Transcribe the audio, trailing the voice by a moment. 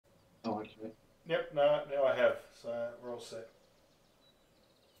Okay. Yep, no, now I have. So we're all set.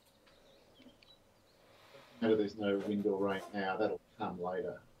 Matter there's no wind or rain now. That'll come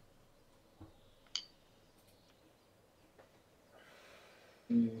later.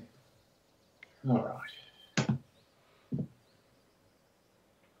 Yeah. All right.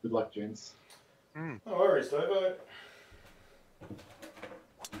 Good luck, gents. No worries, Davo.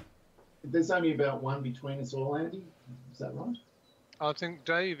 There's only about one between us all, Andy. Is that right? I think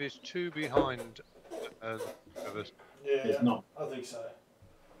Dave is 2 behind of us. Yeah, Not. I think so.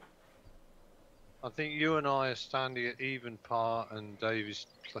 I think you and I are standing at even par, and Dave is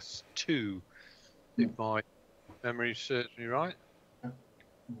 +2, if my memory serves me right.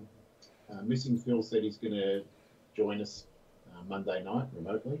 Missing Phil said he's going to join us Monday night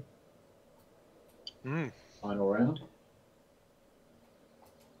remotely. Final round.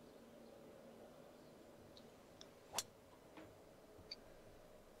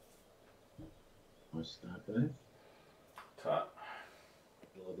 Nice start, Dave. Tut.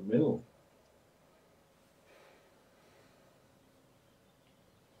 Middle of the middle.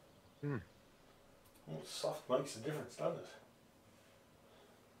 Well, soft makes a difference, doesn't it?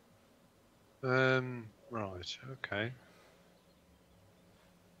 Right, okay.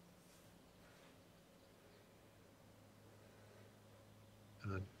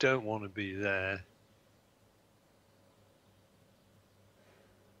 And I don't want to be there.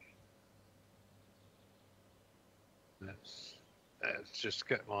 Let's just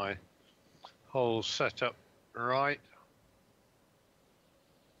get my whole setup right.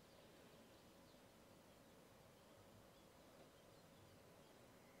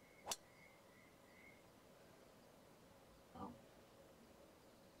 Wow.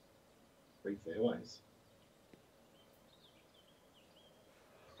 3 fairways.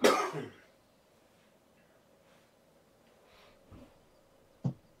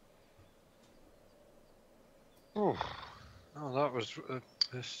 Oh, that was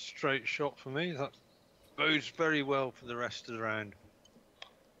a straight shot for me. That bodes very well for the rest of the round.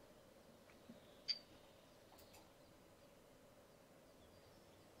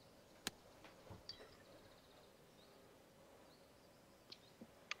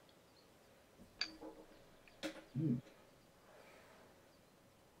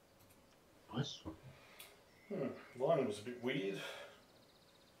 Nice. Line was a bit weird.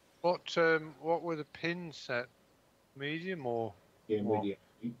 What were the pins set? Medium or? Yeah, what? medium.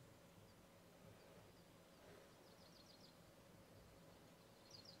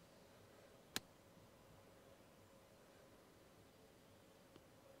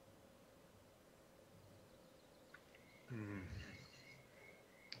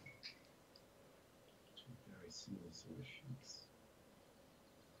 Two very similar solutions.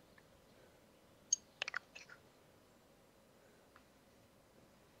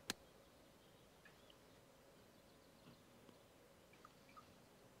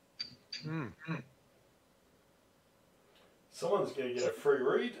 Someone's going to get a free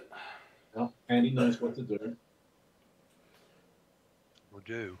read. Oh, Andy knows what to do. I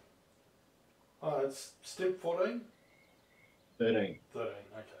do. Oh, it's step 14? 13. 13,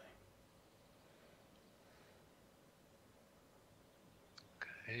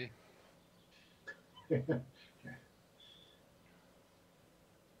 okay. Okay.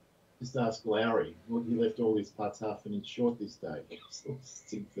 Just ask Lowry. Well, he left all his putts half an inch short this day. Still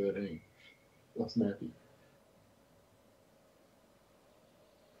sitting 13. Lost nappy.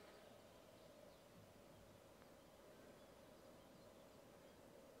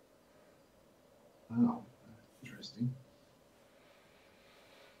 Wow, interesting.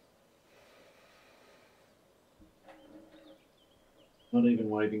 Not even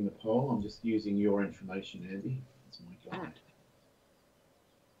waving the pole. I'm just using your information, Andy. That's my guide.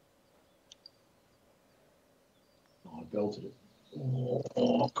 Oh, I belted it.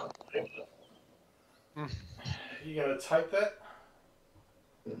 Oh, God. You going to take that?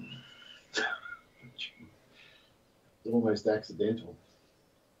 It's almost accidental.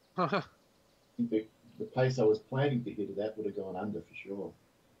 I think the pace I was planning to hit it at would have gone under for sure.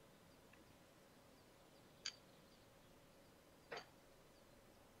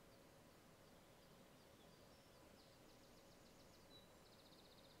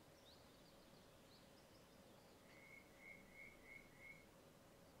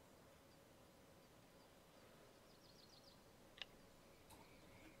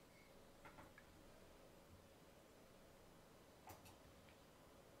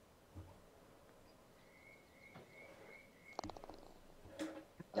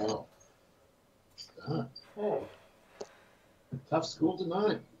 Oh, start. Oh. Tough school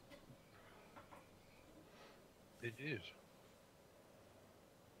tonight. It is.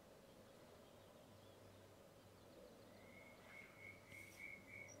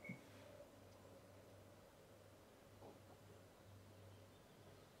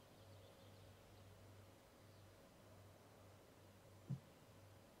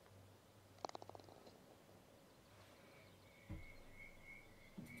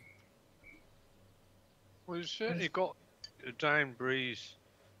 We've certainly got a down breeze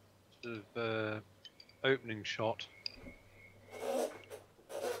sort of opening shot.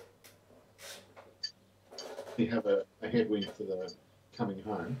 We have a headwind for the coming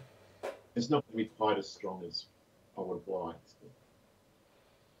home. It's not going to be quite as strong as I would have liked.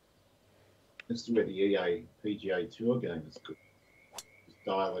 It's where the EA PGA Tour game is good. Just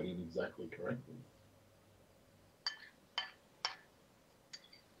dial it in exactly correctly.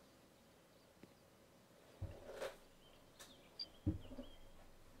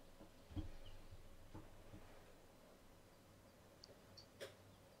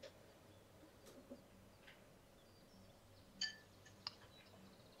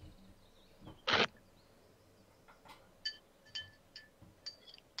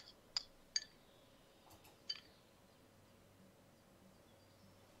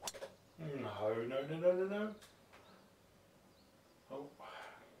 No. Oh,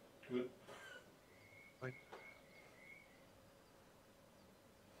 good. Right.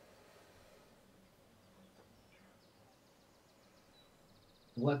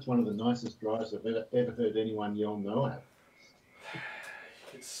 Well, that's one of the nicest drives I've ever heard anyone yell no at. You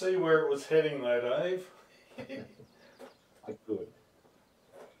could see where it was heading though, Dave. I could.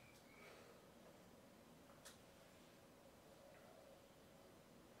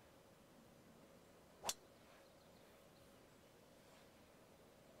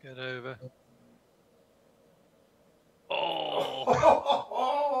 Get over. Oh!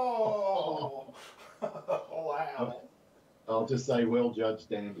 Wow. I'll just say, well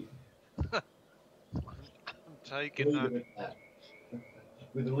judged, Andy. I'm taking Leave that. it at that.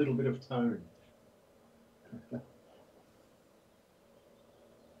 With a little bit of tone.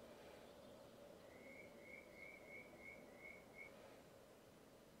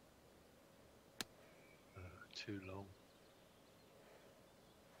 Too long.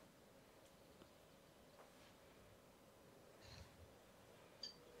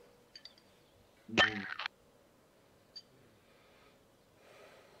 Mm.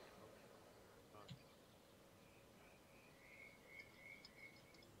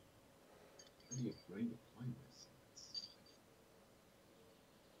 How do you agree to play this?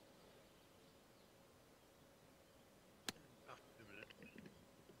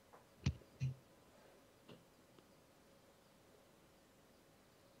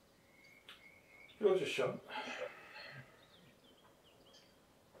 Georgia shot.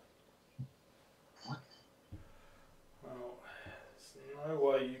 What? Well, there's no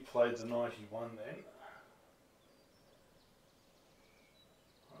way you played the 91 then.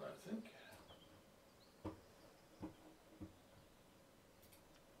 I don't think.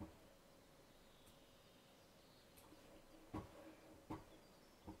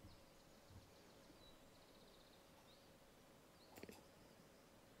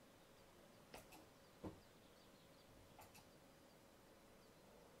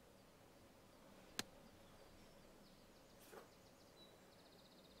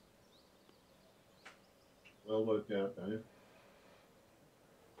 Well worked out, Dave.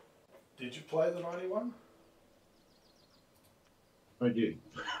 Did you play the 91? I did.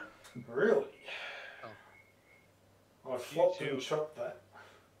 Really? Oh. I flopped You and too. chopped that.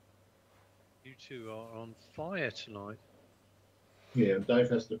 You two are on fire tonight. Yeah, Dave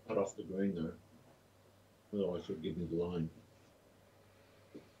has to cut off the green though. Otherwise he'll give me the line.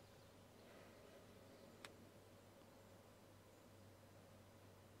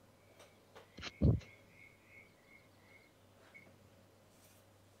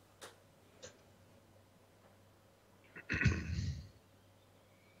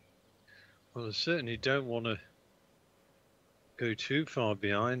 Well, I certainly don't want to go too far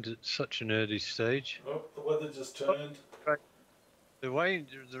behind at such an early stage. Oh, the weather just turned. The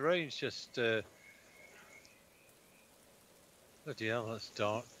rain's just. Bloody hell, that's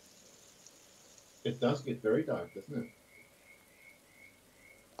dark. It does get very dark, doesn't it?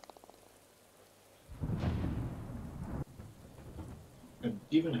 And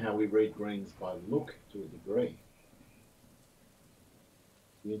given how we read greens by look to a degree,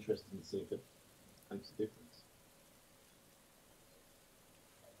 it'll be interesting to see if it makes a difference.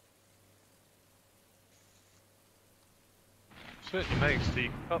 Certainly makes the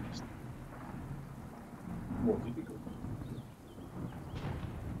cups. More difficult.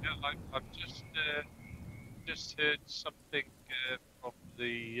 Yeah, I've just heard something from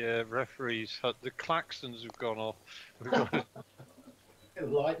the referees. The klaxons have gone off. We've got A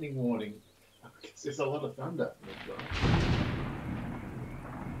lightning warning. Because there's a lot of thunder. That's right.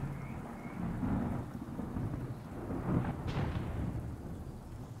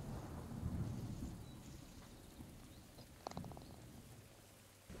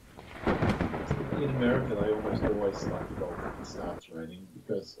 Getting America, they almost always like the golf when it starts raining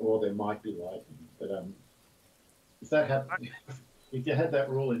because, or there might be lightning. But if that happened, if you had that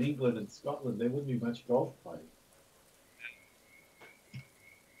rule in England and Scotland, there wouldn't be much golf played.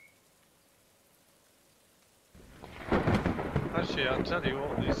 Actually, I'll tell you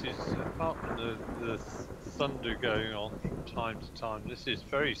what, this is, apart from the thunder going on from time to time, this is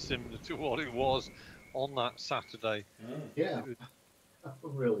very similar to what it was on that Saturday. Yeah, I'm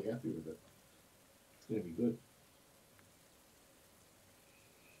really happy with it. It's going to be good.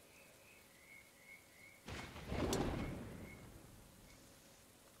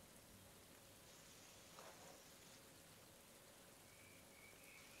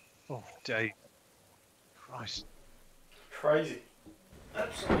 Oh, Dave. Christ. Crazy.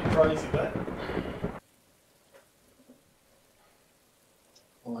 Absolutely crazy, that.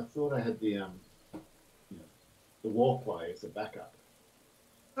 Well, I thought I had the walkway as a backup.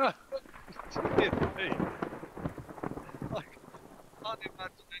 Dear me. I can't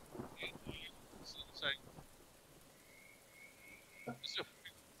imagine anything saying, it's a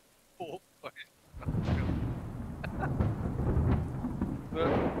walkway. But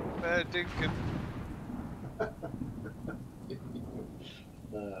fair dinkum.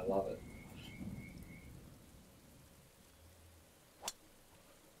 I love it.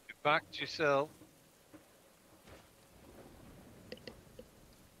 You backed yourself.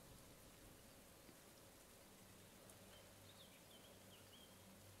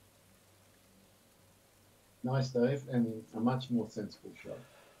 Nice, Dave, and a much more sensible shot.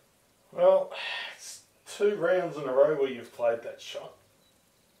 Well, it's 2 rounds in a row where you've played that shot.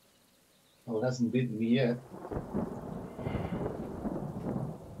 Well, it hasn't bitten me yet.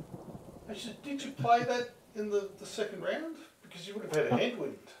 Actually, did you play that in the second round? Because you would have had a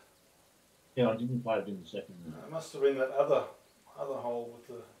headwind. Yeah, I didn't play it in the second round. It must have been that other hole with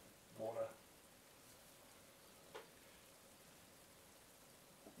the water.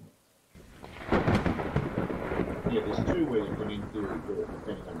 Yeah, there's 2 where you can in theory do it,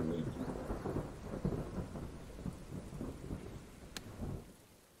 depending on the wind.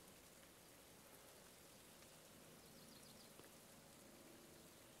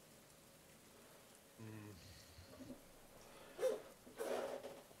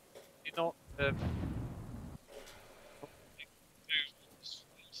 You're not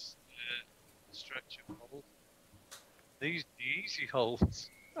stretch of hole. These the easy holes.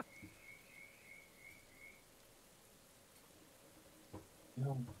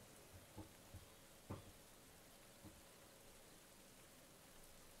 No.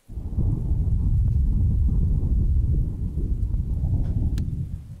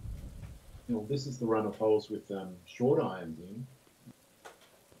 This is the run of holes with short irons in.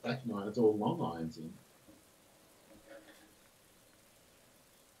 Back nine, it's all long irons in.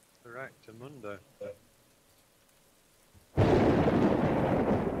 Correct, Mundo.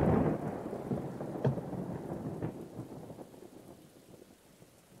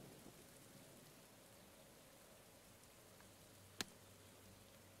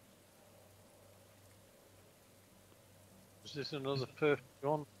 Is this another perfect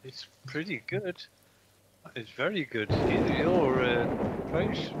one? It's pretty good. It's very good. Your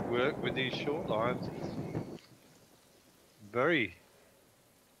approach work with these short lines is very.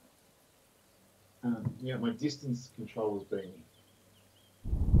 Yeah, my distance control has been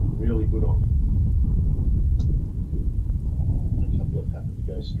really good on a couple of happened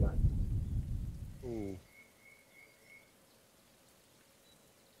to go straight. Ooh.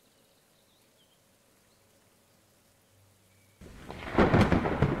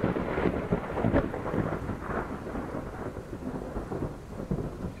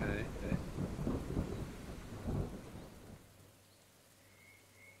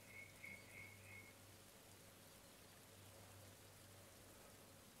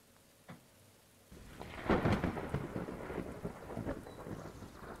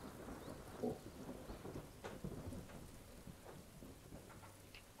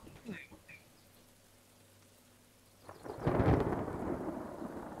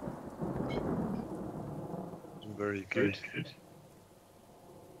 Very good.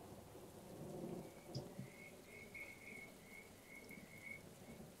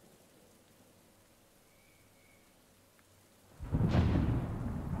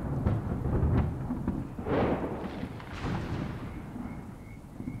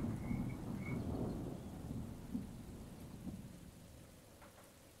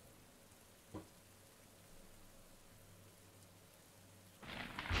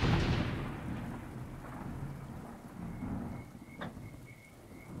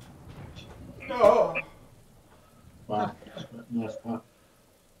 Oh, Wow, nice putt.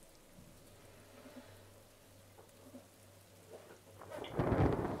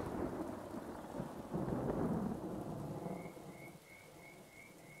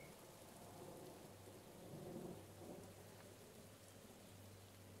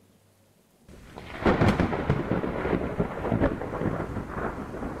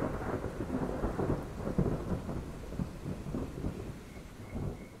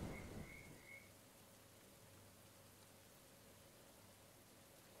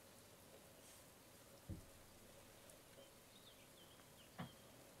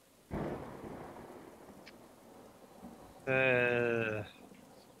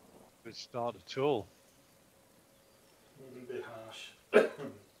 Good start at all. A bit harsh.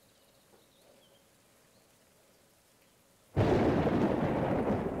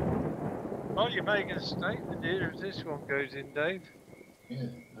 Oh, you're making a statement here if this one goes in, Dave. Yeah,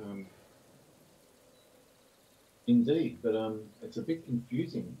 indeed, but it's a bit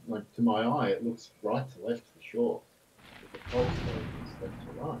confusing. Like to my eye, it looks right to left for sure. But the pulse wave is left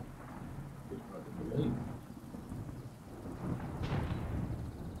to right. It's hard to believe.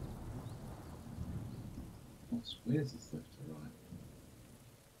 Where's this left to right?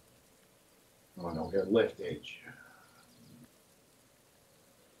 Oh no, I'll go left edge.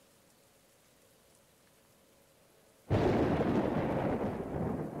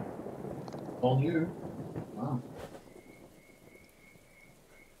 On you. Wow.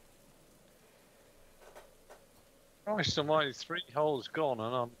 Christ almighty, 3 holes gone,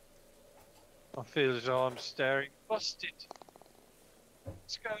 and I feel as though I'm staring. Busted.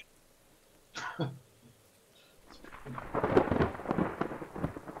 Let's go.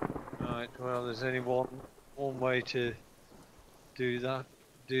 Right. Well, there's only one way to do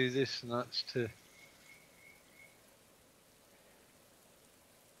this, and that's to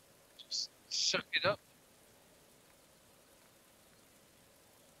just suck it up.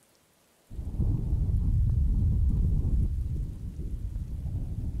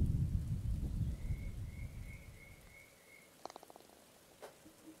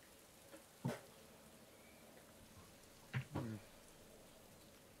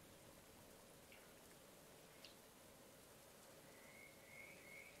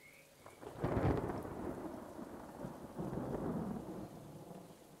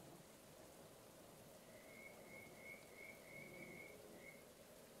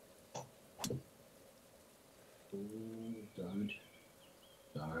 Ooh, don't.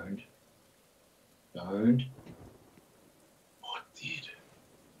 What did?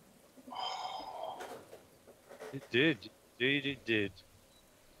 Oh. It did. Indeed, it did.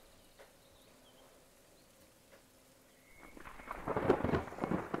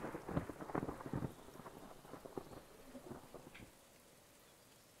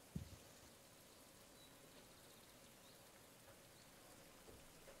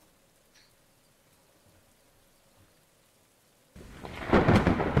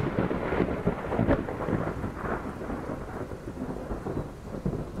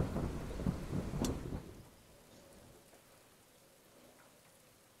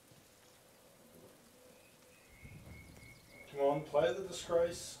 Come on, play the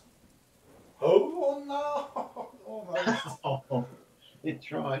disgrace. Oh no! Almost. Oh, it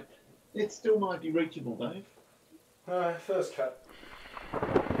tried. It still might be reachable, Dave. Alright, first cut.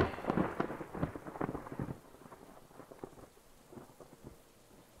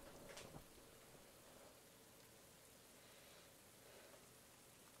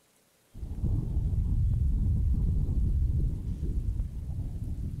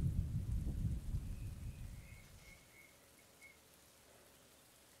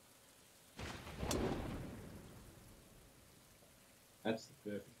 That's the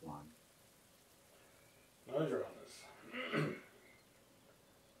perfect line. No dramas.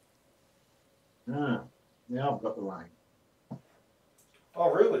 Ah, now I've got the rain.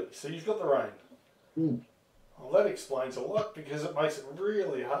 Oh really? So you've got the rain? Hmm. Well, that explains a lot because it makes it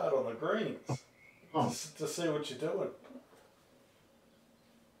really hard on the greens Oh, to see what you're doing.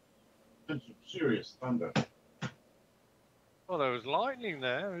 and some serious thunder. Well, there was lightning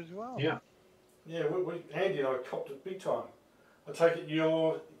there as well. Yeah. Yeah, Andy and I copped it big time. I take it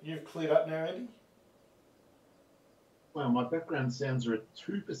you've cleared up now, Andy? Well, my background sounds are at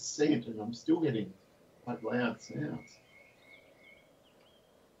 2%, and I'm still getting quite loud sounds.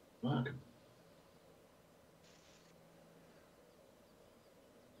 Remarkable.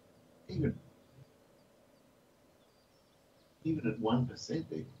 Even at 1%,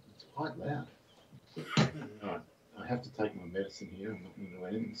 it's quite loud. Right, I have to take my medicine here. I'm not going to do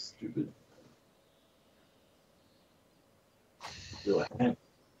anything stupid. Do I have?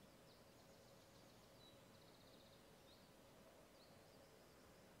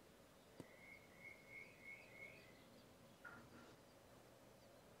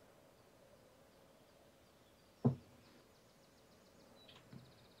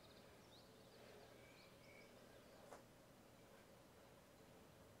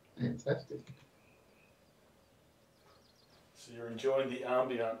 Fantastic. So you're enjoying the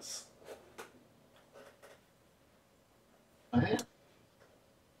ambience. I have.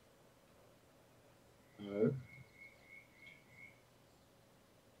 No.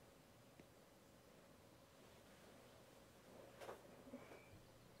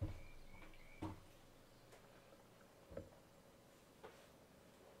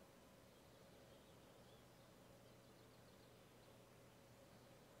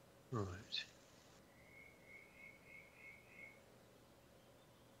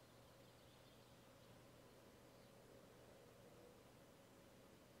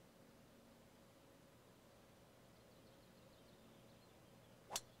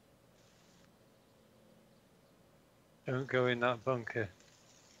 Don't go in that bunker.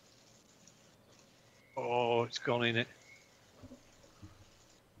 Oh, it's gone in it.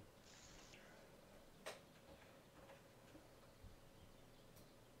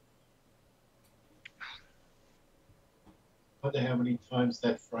 I wonder how many times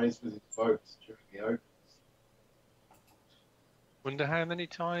that phrase was invoked during the Opens. Wonder how many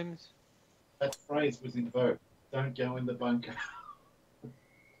times? That phrase was invoked. Don't go in the bunker.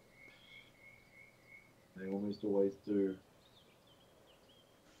 They almost always do.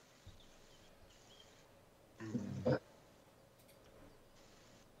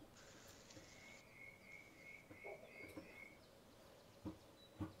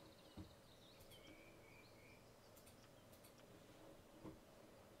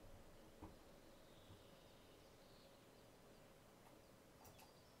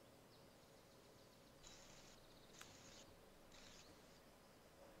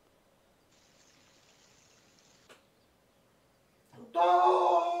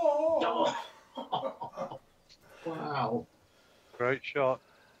 Oh! Wow. Great shot.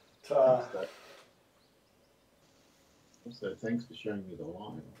 Ta. Thanks, Dave. Also, thanks for showing me the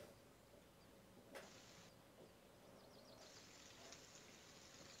line.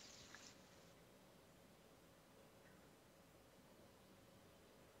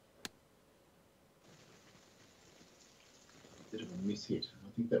 Bit of a miss hit. I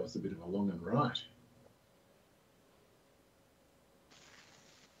think that was a bit of a long and right.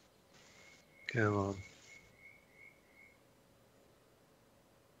 Come on.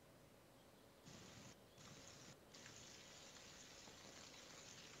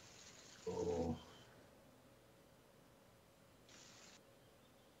 Oh.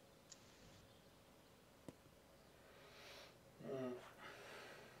 Mm.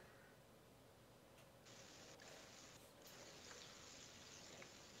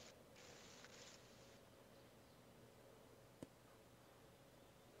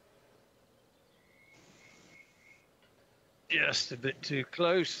 Just a bit too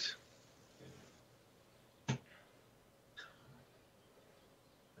close. I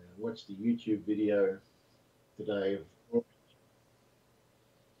watched a YouTube video today of Rory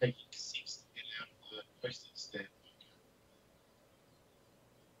taking 6 to get out of the postage stamp.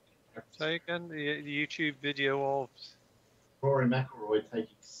 Say again, the YouTube video of... Rory McIlroy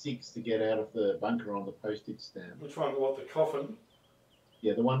taking 6 to get out of the bunker on the postage stamp. Which one? What, the coffin?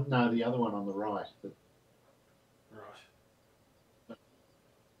 Yeah, the one, no, the other one on the right. Right.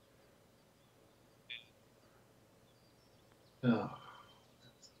 Oh,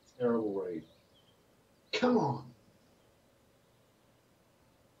 that's a terrible read. Come on.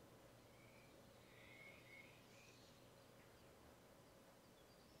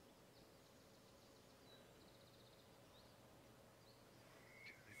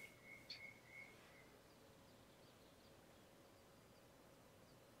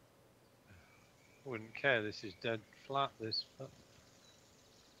 Wouldn't care, this is dead flat, this. But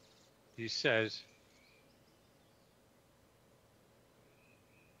he says...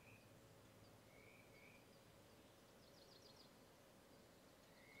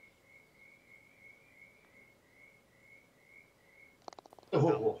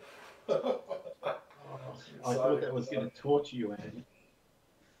 Oh. I thought that was going to torture you, Andy.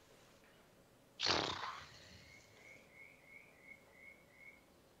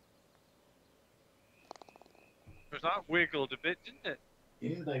 That wiggled a bit, didn't it?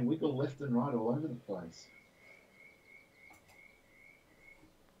 Yeah, they wiggle left and right all over the place.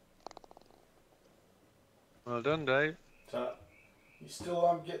 Well done, Dave. Ta. You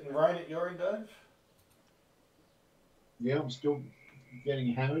still getting rain at your end, Dave? Yeah, I'm still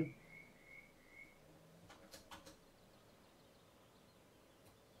getting hammered.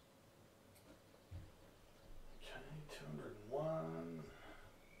 Okay, 201.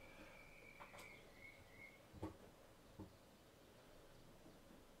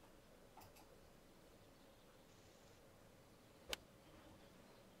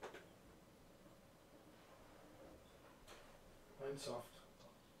 Rain soft.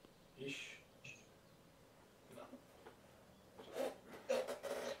 Ish. No.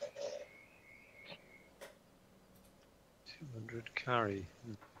 200 carry.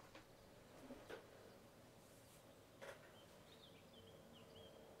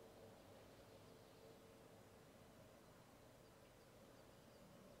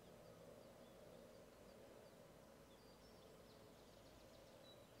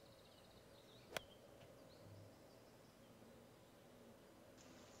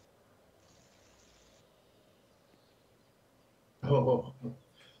 Oh,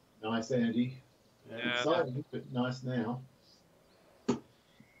 nice, Andy. Yeah. Yeah. Exciting, but nice now.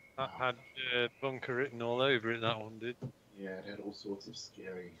 That had bunker written all over it, that one did. Yeah, it had all sorts of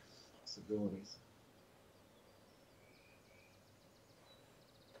scary possibilities.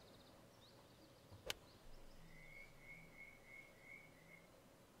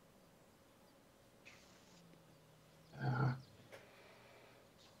 Ah,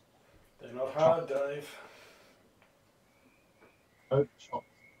 They're not hard, Dave. oak chop.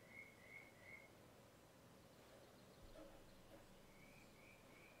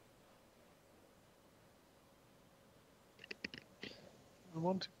 I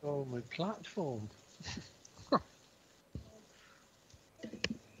want to go on my platform.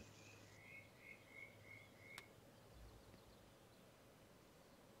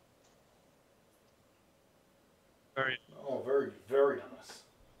 Very Oh, very, very nice.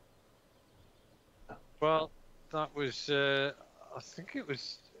 well. That was. I think it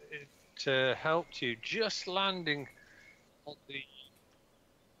was. It helped you just landing on the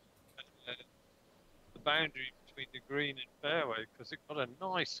boundary between the green and fairway because it got a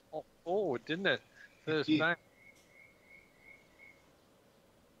nice hop forward, didn't it? First Yeah. bang.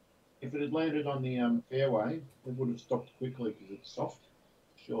 If it had landed on the fairway, it would have stopped quickly because it's soft.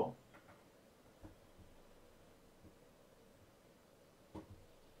 Sure.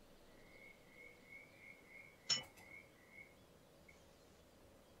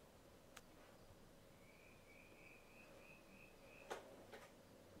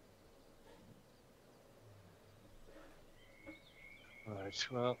 Right.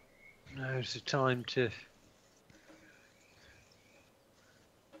 Well, now's the time to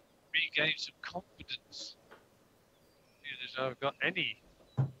regain some confidence. See that I've got any.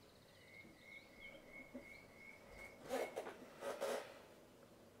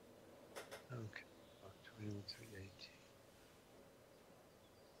 Okay. 21, 380.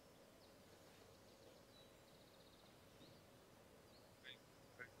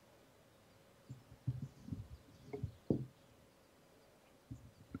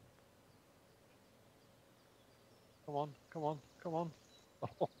 Come on, come on, come on.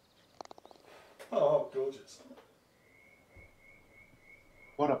 Oh, Oh, gorgeous.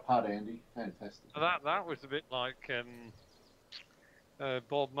 What a putt, Andy. Fantastic. that was a bit like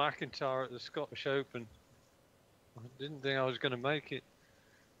Bob McIntyre at the Scottish Open. I didn't think I was going to make it.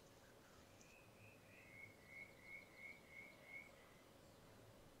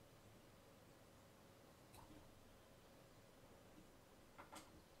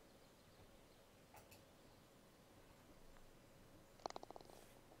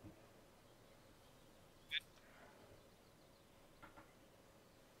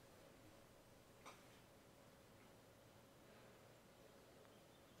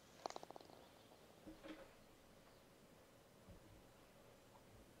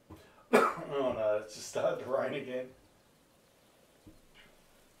 Oh no, it's just started to rain again.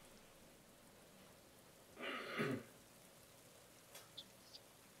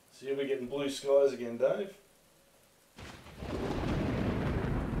 So you'll be getting blue skies again, Dave.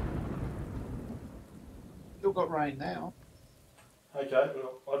 Still got rain now. Okay,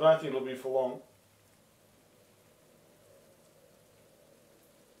 well, I don't think it'll be for long.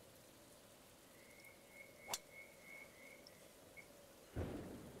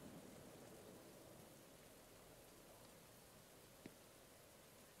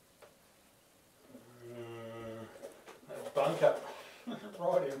 Bunker,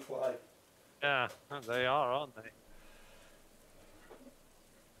 right in play. Yeah, they are, aren't they?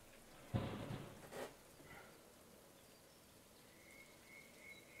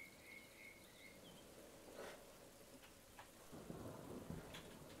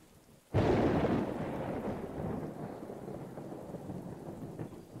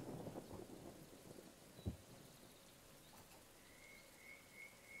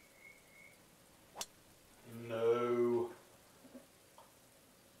 No.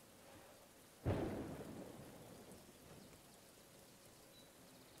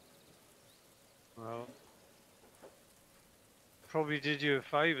 Well, probably did you a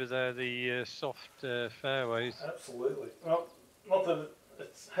favour there, the soft fairways. Absolutely. Well, not that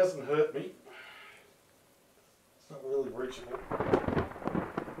it hasn't hurt me. It's not really reachable.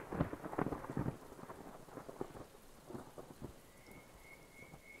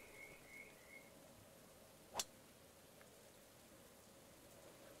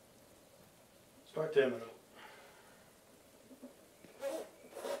 Straight down the middle.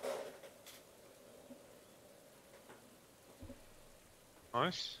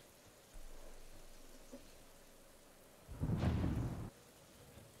 Nice.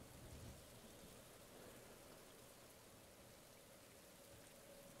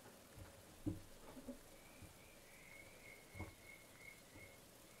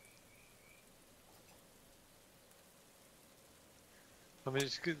 mean,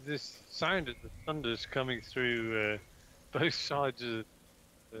 it's good. This sound of the thunder's coming through both sides of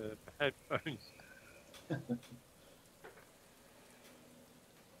the headphones.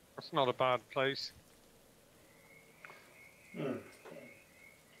 That's not a bad place. Hmm.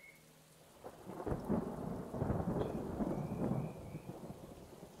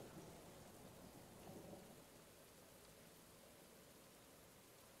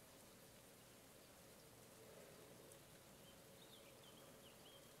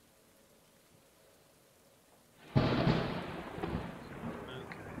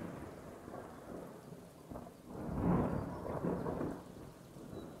 Okay.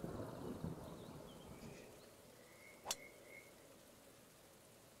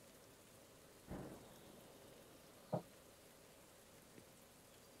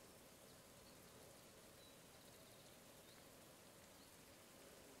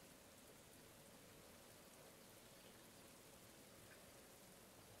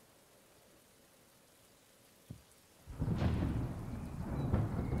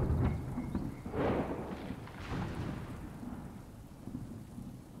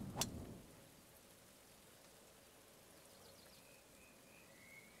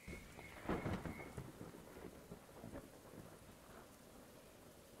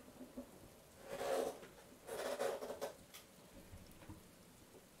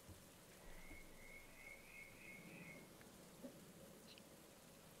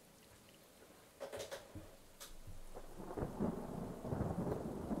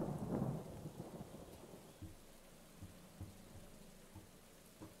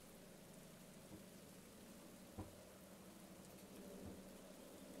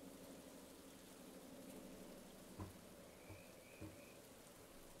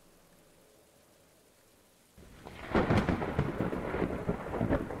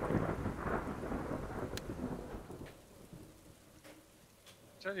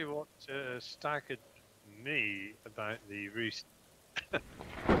 Tell you what staggered me about the recent things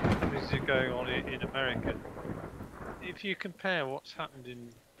that are going on in America. If you compare what's happened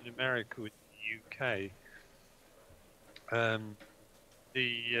in America with the UK,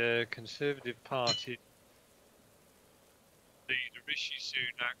 the Conservative Party leader Rishi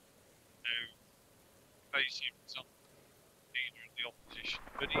Sunak now facing some leader of the opposition,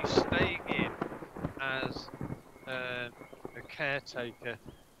 but he's staying in as a caretaker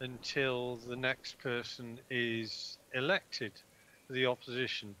until the next person is elected for the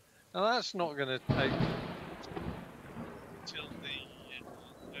opposition. Now that's not going to take until the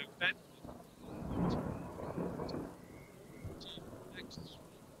November.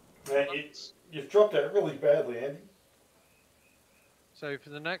 You've dropped out really badly, Andy. So for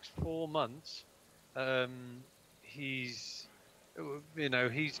the next 4 months, he's going to be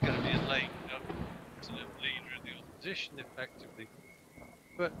elected as the leader of the opposition, effectively.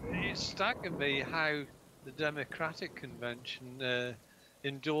 But it staggered me how the Democratic convention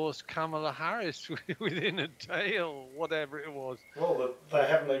endorsed Kamala Harris within a day or whatever it was. Well, they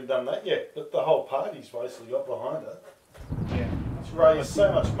haven't even done that yet, but the whole party's basically got behind her. Yeah. She's raised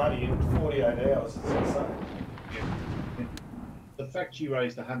so much money in 48 hours, it's insane. Yeah. The fact she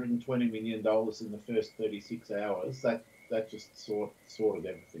raised $120 million in the first 36 hours, that just sorted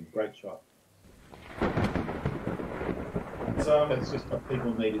everything. Great shot. That's just what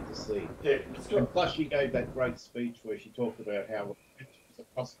people needed to see. Yeah, and plus she gave that great speech where she talked about how she was a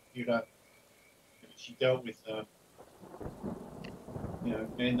prosecutor. She dealt with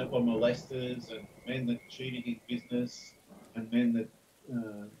men that were molesters and men that cheated in business and men that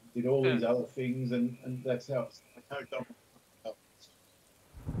did all these other things, and that's how it's like, no,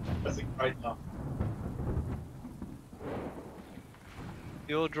 that's a great laugh.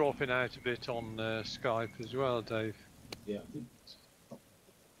 You're dropping out a bit on Skype as well, Dave. Yeah.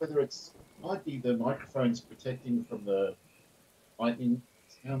 Whether it's might be the microphone's protecting from the lightning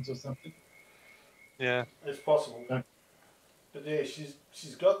sounds or something. Yeah, it's possible. No. But yeah,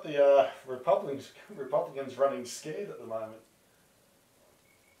 she's got the Republicans running scared at the moment.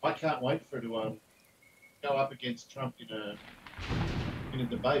 I can't wait for her to go up against Trump in a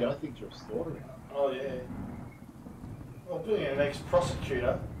debate. I think she'll slaughter him. Oh yeah. Well, being an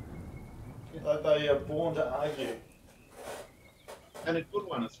ex-prosecutor, they are born to argue. And a good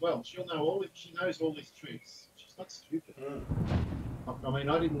one as well. She knows all these tricks. She's not stupid. I mean,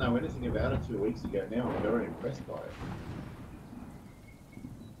 I didn't know anything about her 2 weeks ago. Now I'm very impressed by her.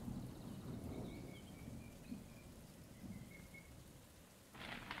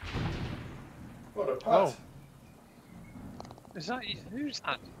 What a putt. Oh. Is that you? Who's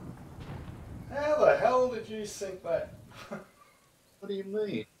that? How the hell did you sink that? What do you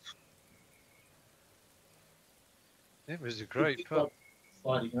mean? It was a great putt.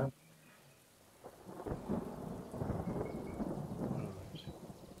 sliding up. Right.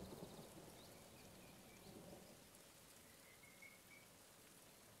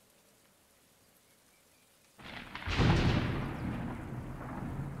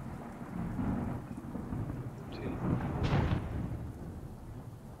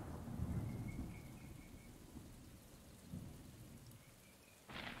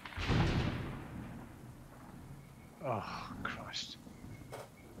 Oh, Christ.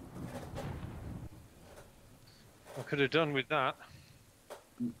 I could have done with that.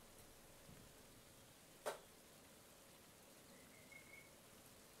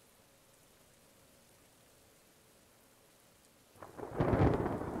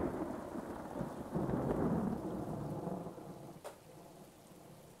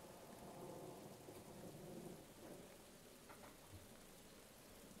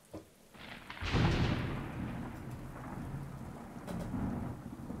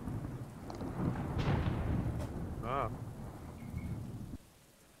 Ah,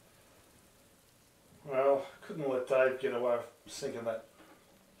 Well, couldn't let Dave get away with sinking that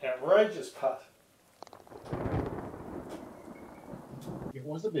outrageous putt. It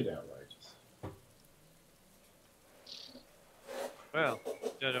was a bit outrageous. well,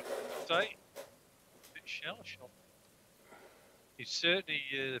 don't know what to say. A bit shell shocked. You certainly,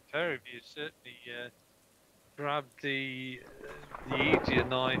 the pair of you certainly grabbed the easier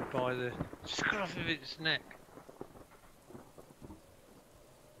nine by the scruff of its neck.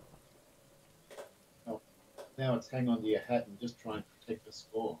 Now it's hang on to your hat and just try and protect the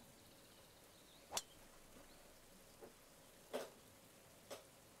score.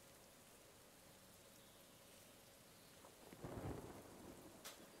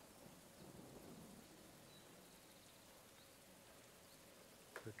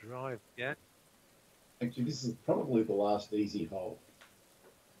 The drive, yeah. Actually, this is probably the last easy hole.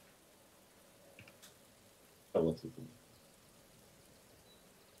 Relatively.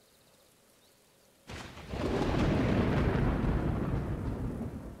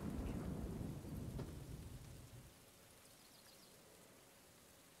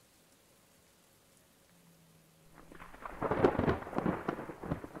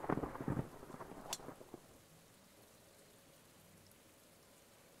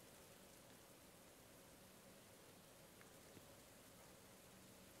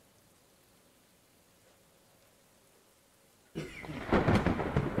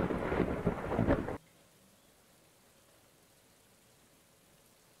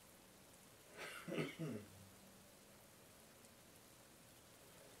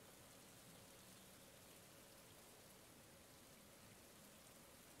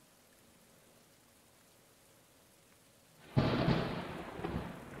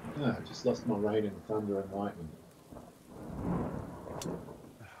 Ah, I just lost my rain and thunder and lightning. Oh,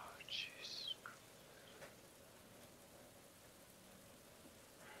 jeez.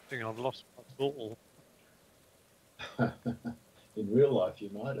 I think I've lost my ball. In real life, you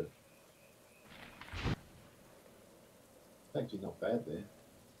might have. Actually, not bad there.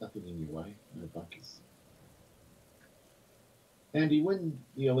 Nothing in your way. No bunkers. Andy, when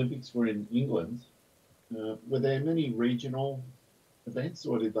the Olympics were in England, were there many regional events,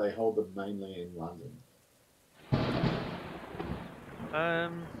 or did they hold them mainly in London?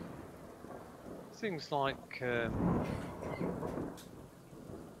 Things like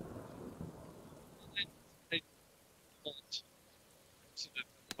sort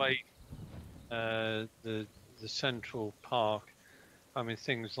of way the central park. I mean,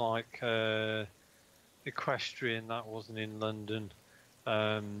 things like equestrian, that wasn't in London.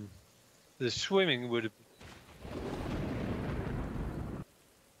 The swimming would have.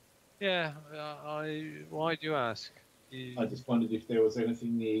 Yeah, why do you ask? I just wondered if there was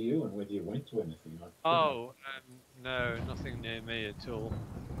anything near you and whether you went to anything. Oh, no, nothing near me at all.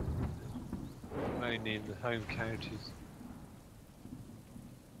 Mainly in the home counties.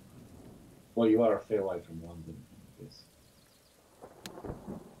 Well, you are a fair way from London, I guess.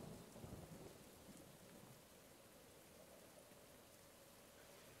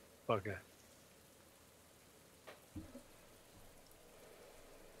 Bugger.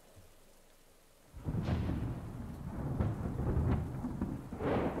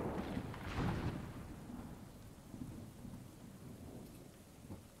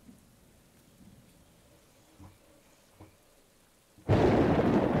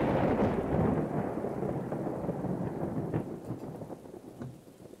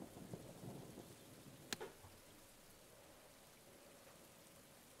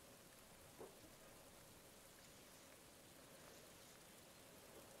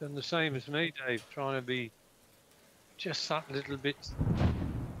 Done the same as me, Dave, trying to be just that little bit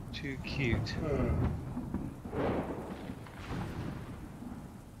Too cute. Hmm.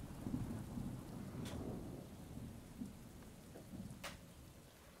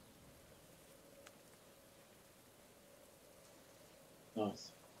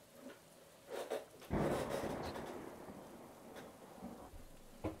 Nice.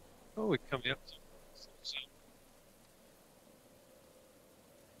 Oh, we're coming up to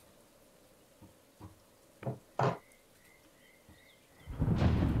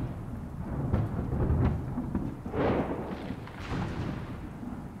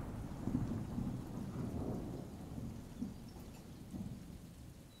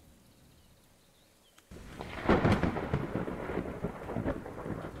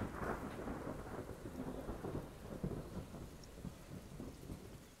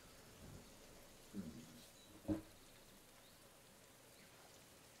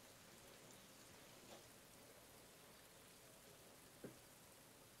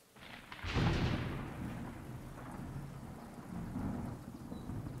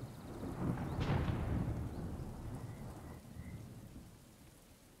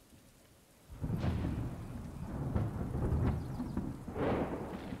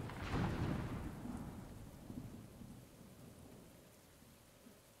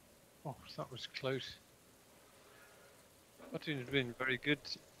Oh, that was close. I think it's been very good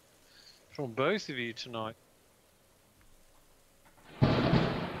from both of you tonight.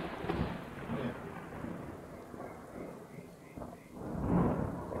 Yeah.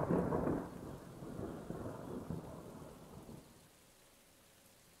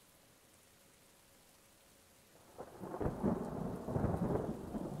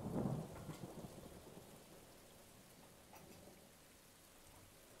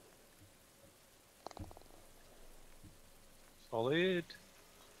 Solid.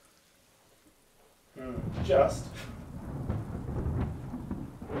 Just.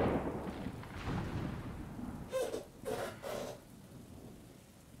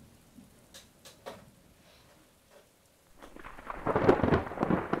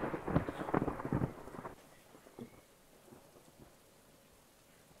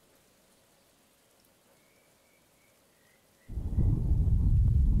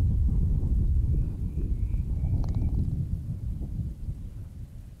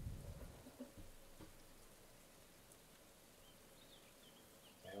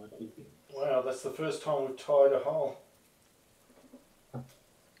 Now I think Wow, that's the first time we've tied a hole.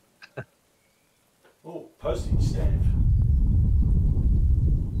 Oh, postage stamp.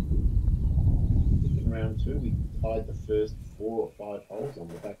 in round 2 we tied the first 4 or 5 holes on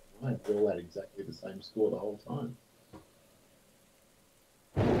the back nine. We all had exactly the same score the whole time.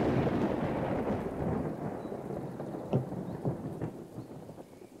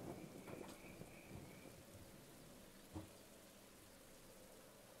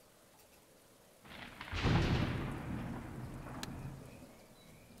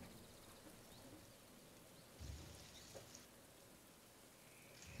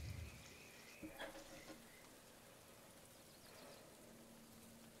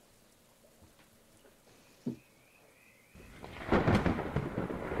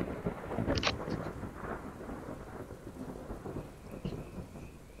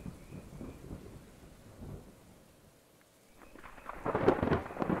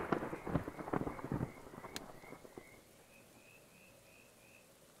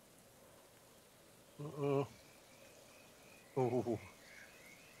 Uh-oh. Oh.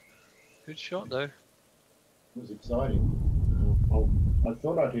 Good shot though. It was exciting. I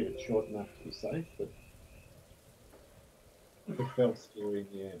thought I'd hit it short enough to be safe, but it felt scary in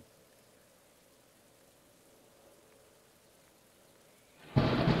the air.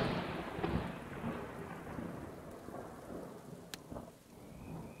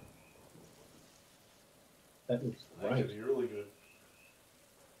 That looks That great. could be really good.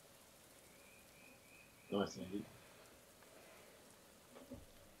 Nice, Andy.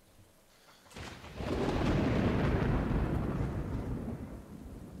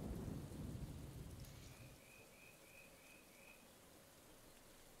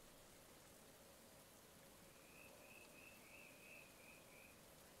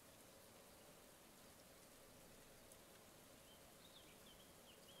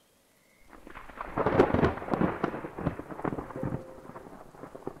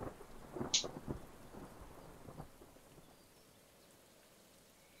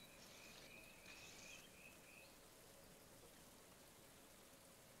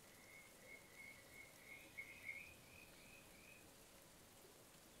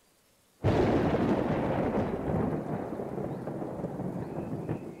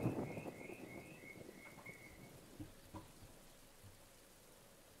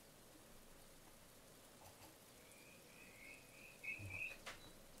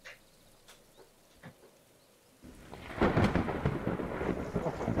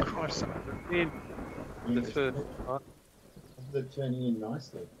 close that would have been Yeah, the first time. they're turning in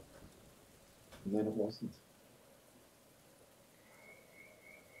nicely. And then it wasn't.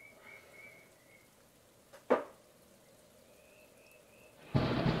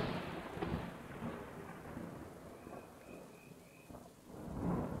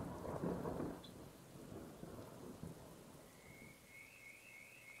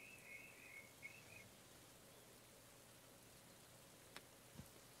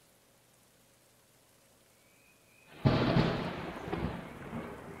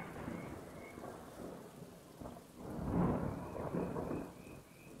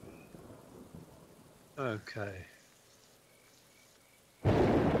 Okay.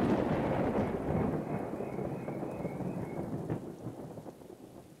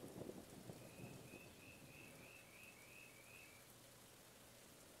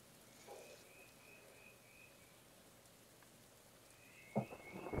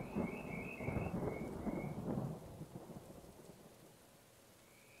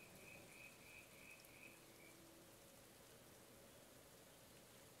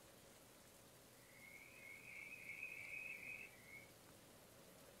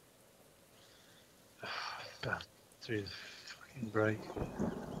 Bad through the fucking break.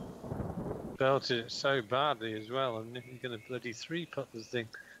 Belted it so badly as well. I'm nearly going to bloody three-putt the thing.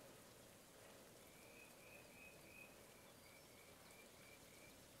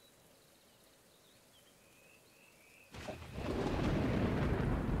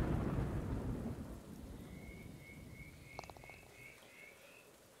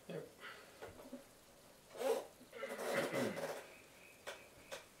 Yep.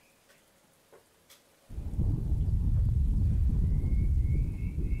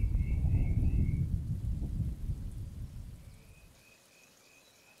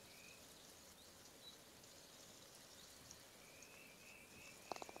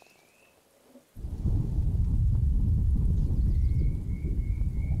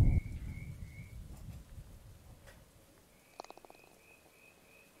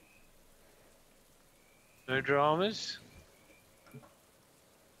 No dramas?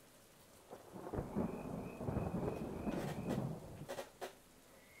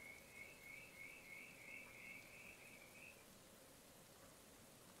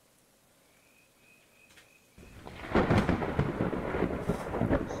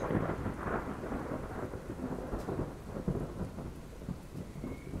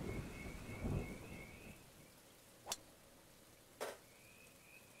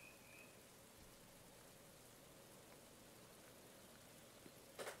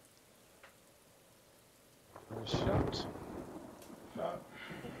 Shut. Shot.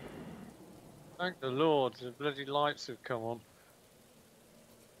 Thank the Lord, the bloody lights have come on.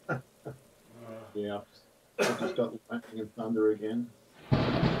 Yeah. I just got the lightning and thunder again.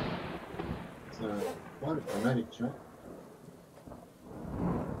 It's quite a dramatic change.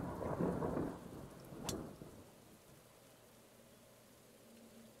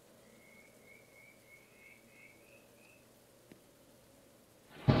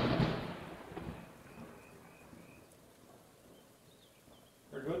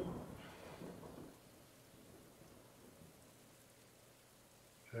 Very good.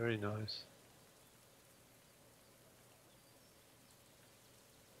 Very nice.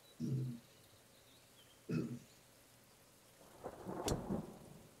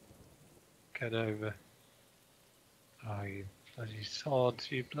 Get over. Oh, you bloody sod,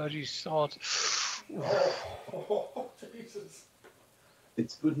 you bloody sod. Oh, Jesus.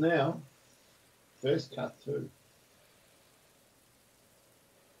 It's good now. First cut too.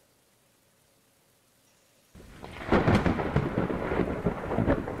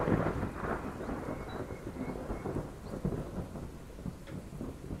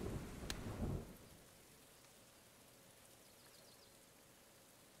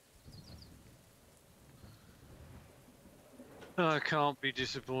 I can't be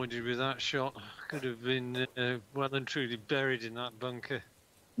disappointed with that shot. Could have been well and truly buried in that bunker.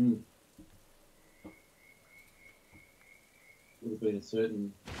 Would have been a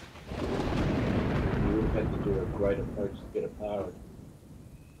certain. You would have had to do a great approach to get a par.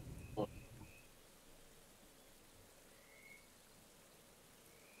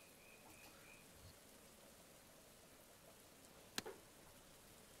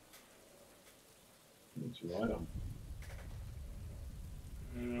 It's right on.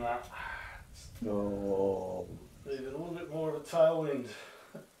 Nah. No. Needed a little bit more of a tailwind.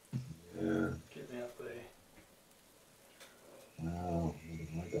 Yeah. Get me up there. Wow. What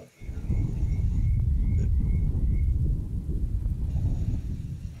have I got here?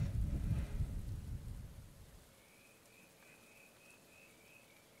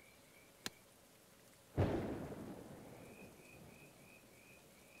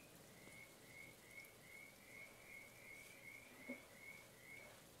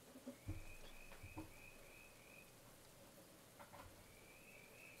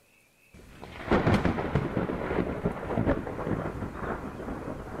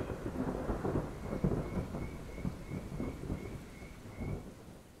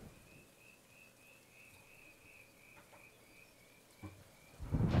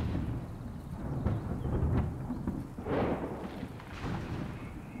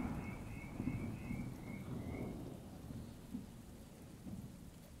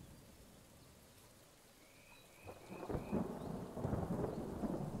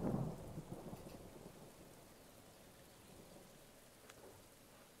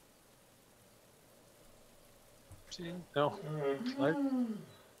 15? No. Close.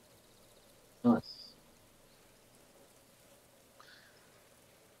 Nice.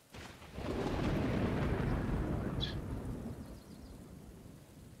 Right.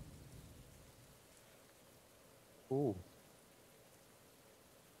 Ooh.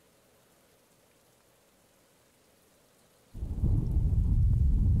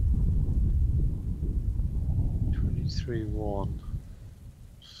 Three one.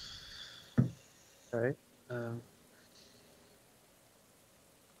 Okay. One.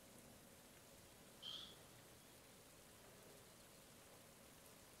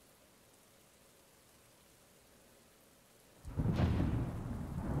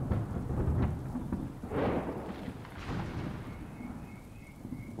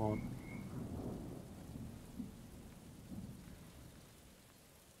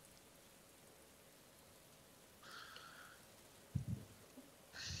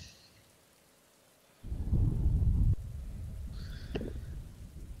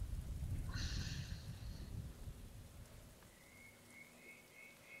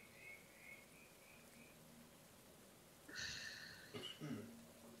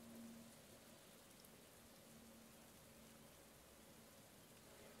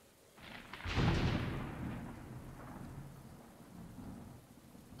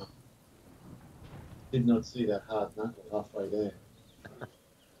 Did not see that hard knuckle halfway there.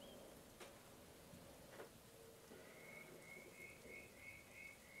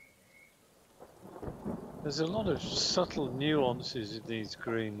 There's a lot of subtle nuances in these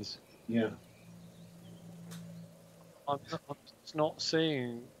greens. Yeah. I'm not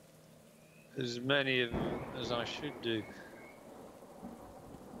seeing as many of them as I should do.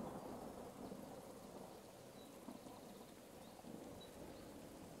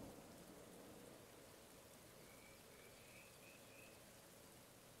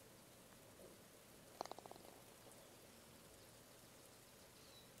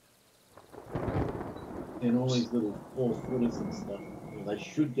 And all these little 4-footers and stuff, you know, they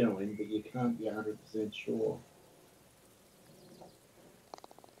should go in, but you can't be 100% sure.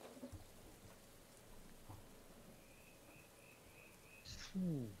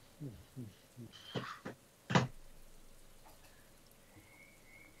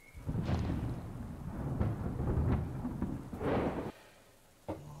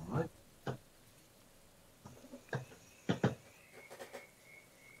 Right.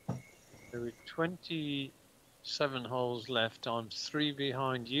 There are 27 holes left. I'm 3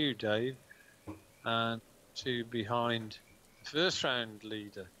 behind you, Dave, and 2 behind the first round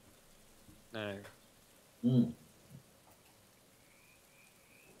leader now. Mm.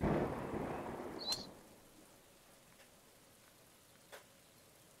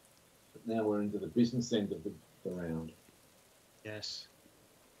 But now we're into the business end of the round. Yes.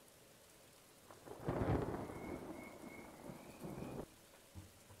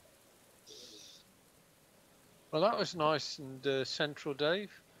 Well, that was nice and central,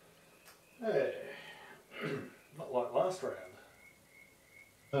 Dave. Hey, not like last round.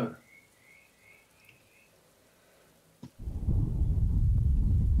 Oh.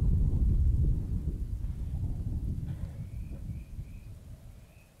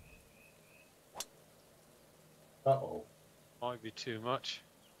 Uh-oh. Might be too much.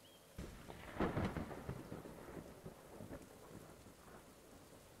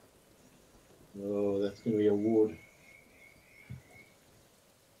 Oh, that's going to be a wood.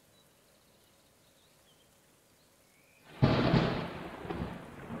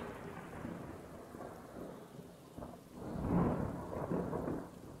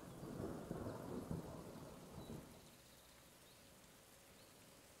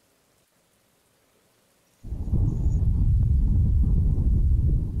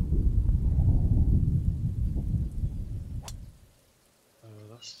 Oh,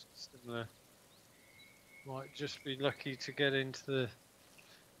 that's similar. Might just be lucky to get into the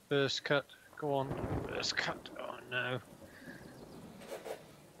first cut. Go on, first cut. Oh no.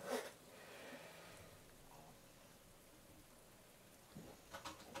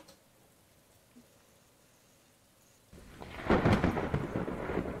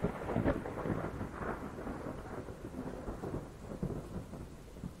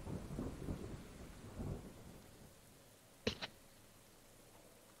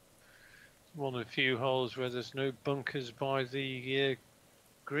 One of the few holes where there's no bunkers by the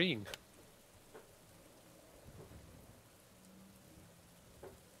green.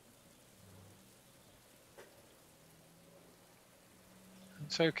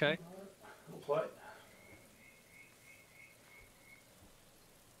 It's okay. We'll play.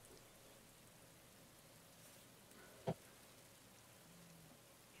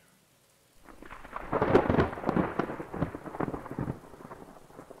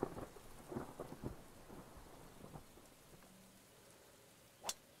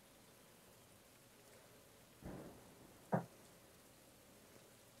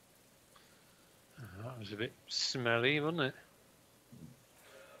 was a bit smelly, wasn't it?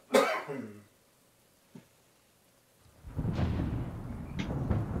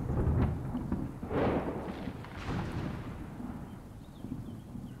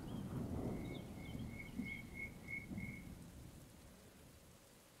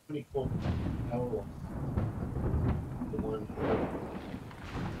 Twenty-four hour. The one.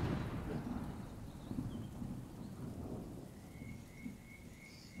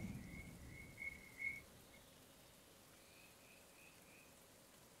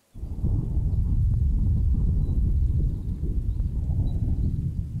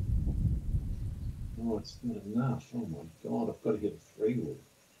 Oh, it's not enough. Oh my God, I've got to get a 3-wood.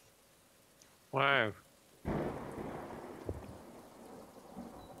 Wow.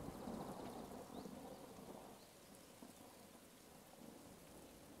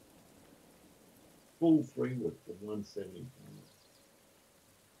 Full 3-wood for 170.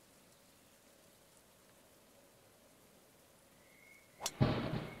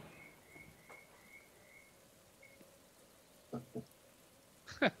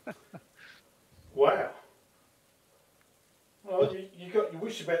 Wow. Well, you got your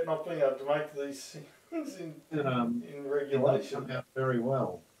wish about not being able to make these things in It regulation. come out very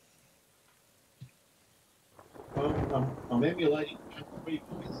well. I'm emulating 3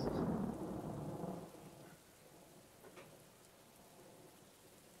 points.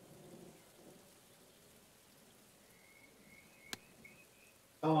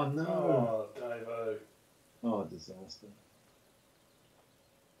 Oh no! Oh, Davo. Oh, disaster.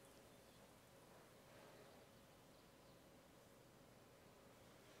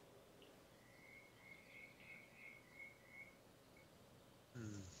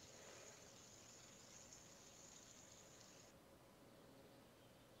 Hmm.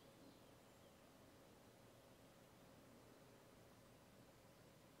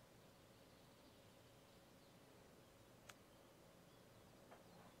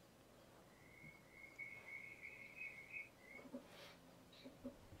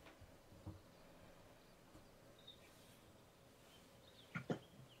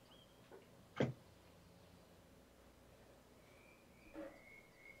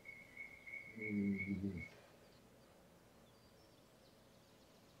 Mhm.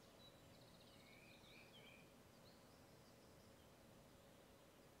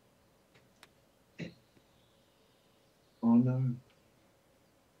 Oh no!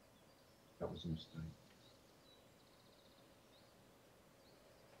 That was a mistake.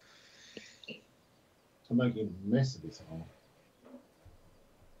 I'm making a mess of this hole.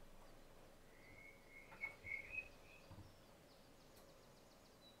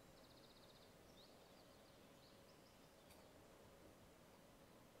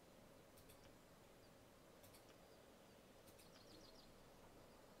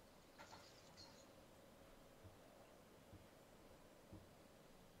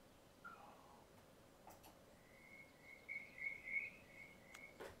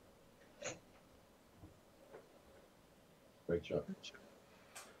 Great job.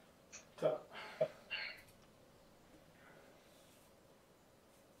 Ta-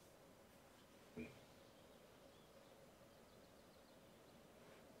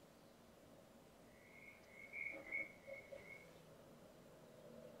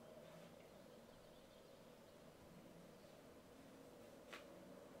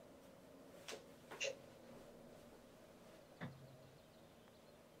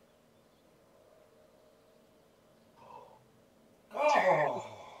 Oh,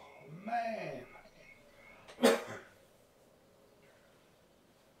 man.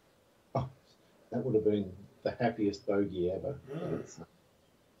 Oh, that would have been the happiest bogey ever. But Mm. it's not.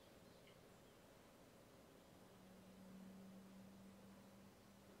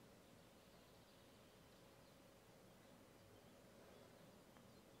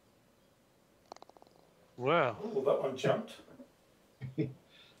 Wow. Oh, that one jumped.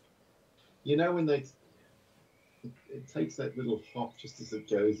 You know when it takes that little hop just as it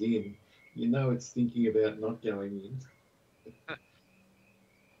goes in. You know it's thinking about not going in,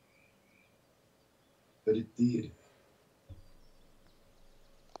 but it did.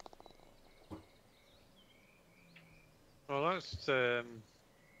 Well, that's Well,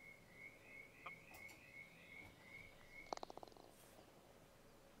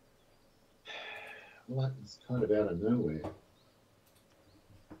 that was kind of out of nowhere.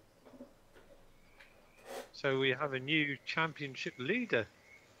 so we have a new championship leader.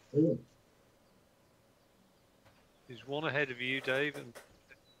 Mm. He's one ahead of you, Dave, and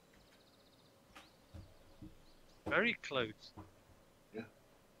very close. Yeah.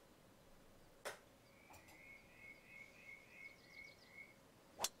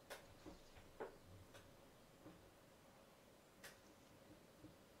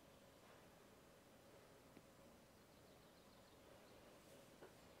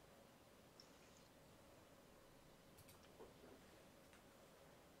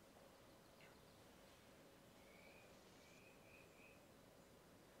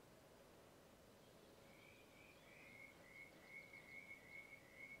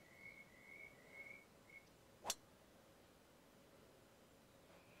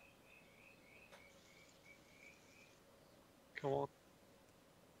 Come on.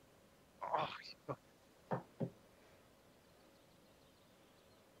 Oh,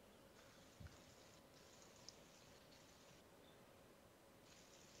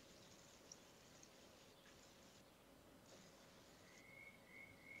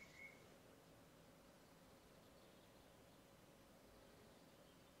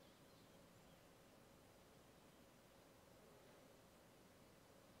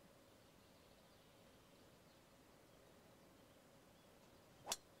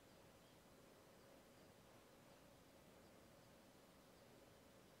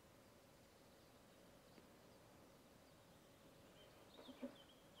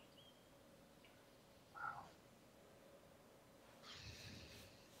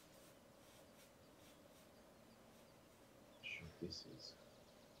 Sure, this is.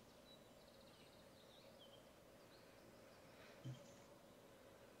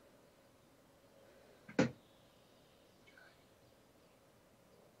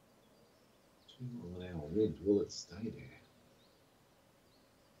 $2 mile an hour wind. Will it stay there?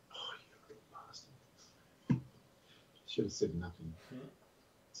 Oh, you little bastard. Should have said nothing.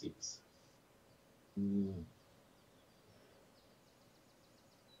 6. Mm.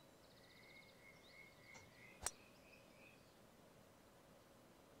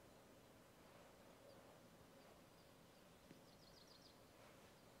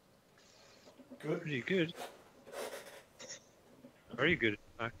 Good. pretty good. Very good, in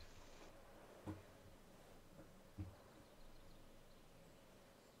fact.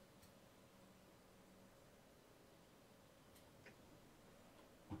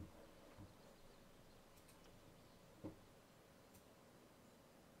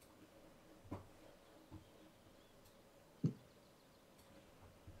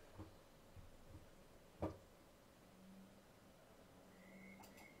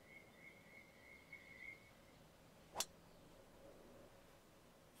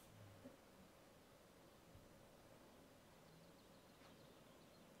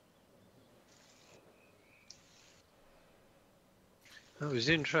 That was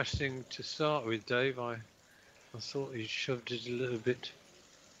interesting to start with, Dave. I thought he shoved it a little bit.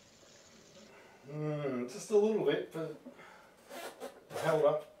 Just a little bit, but it held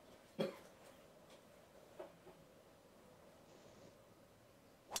up.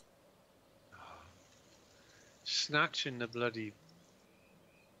 Snatching the bloody.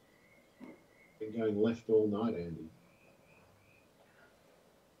 Been going left all night, Andy.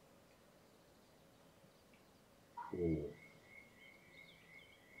 Cool.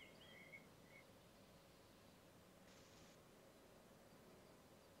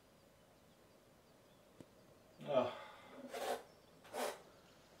 Oh.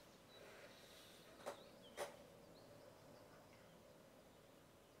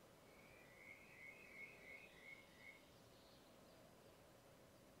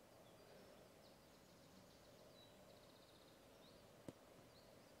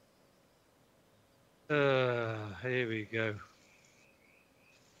 Here we go.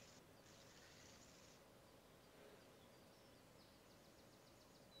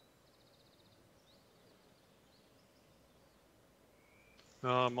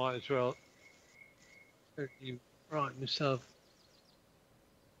 Oh, I might as well. You right myself.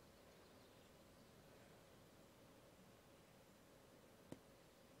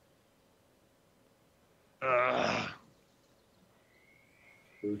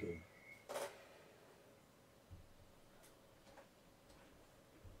 Brutal.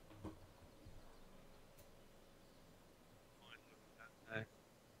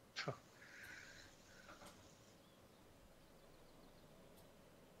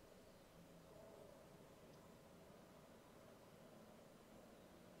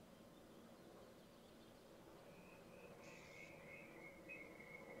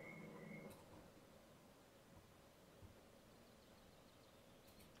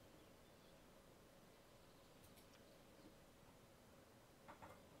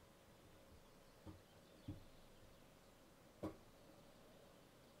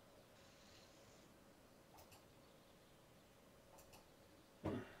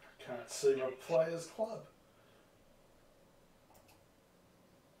 Can't see my player's club.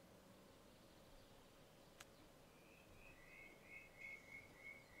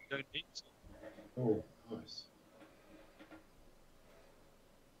 Don't need to. Oh, nice.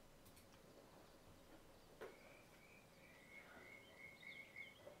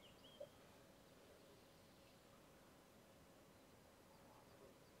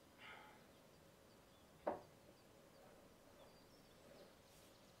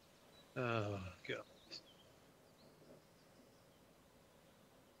 Oh, God.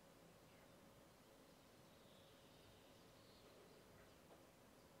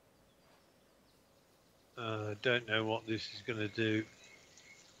 Don't know what this is going to do.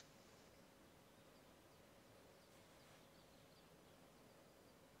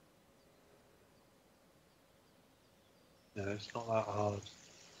 No, it's not that hard.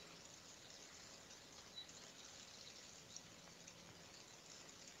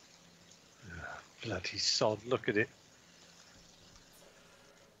 Bloody sod, look at it.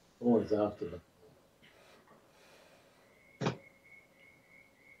 Always after them.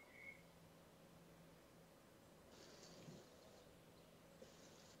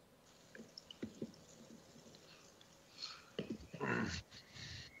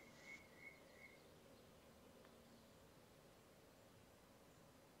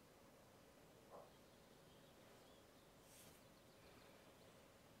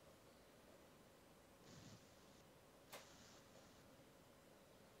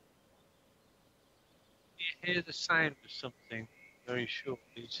 You hear the sound of something very shortly.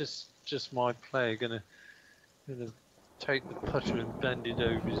 It's just my player gonna take the putter and bend it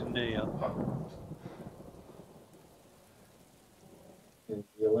over his knee up. And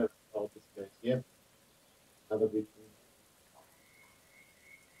the 11th hole just goes, yep, another big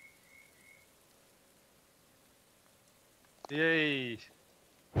one. Yay!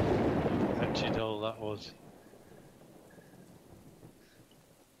 Wretched hole that was.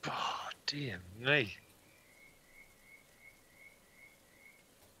 Oh, dear me.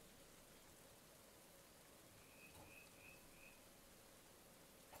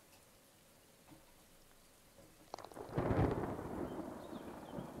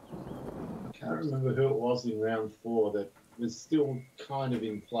 I can't remember who it was in round 4 that was still kind of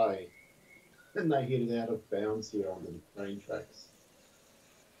in play. And they hit it out of bounds here on the train tracks.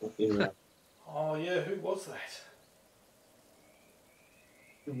 In round, Oh yeah, who was that?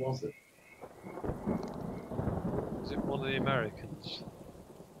 who was it? Was it one of the Americans?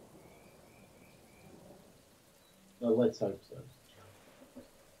 Oh, let's hope so.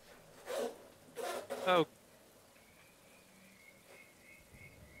 Oh,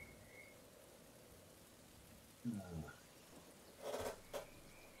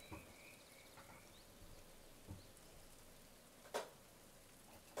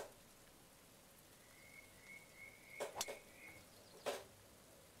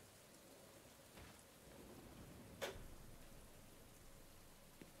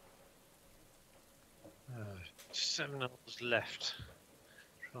 oh, 7 holes left.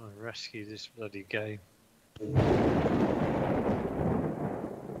 Trying to rescue this bloody game.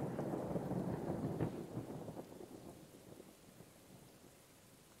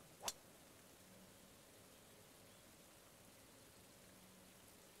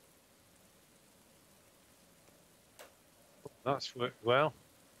 That's worked well.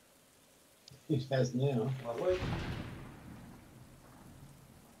 It has now. Lovely.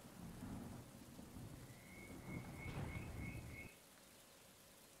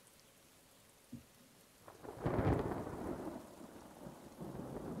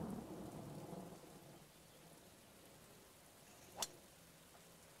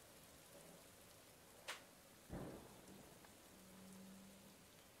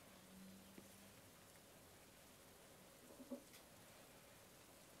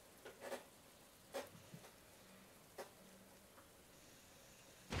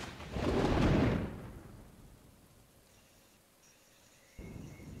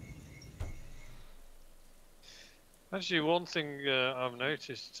 Actually, one thing I've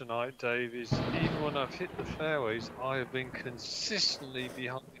noticed tonight, Dave, is even when I've hit the fairways, I have been consistently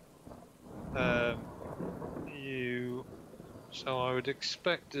behind you. So I would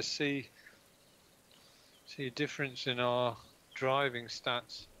expect to see a difference in our driving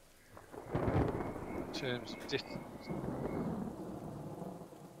stats in terms of distance.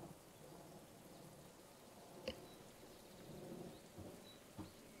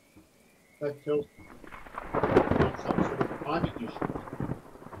 That tells some sort of timing issue.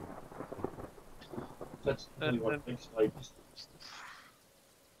 That's really what makes like distance.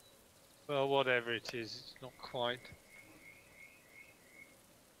 Well, whatever it is, it's not quite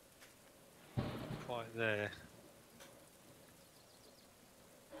there.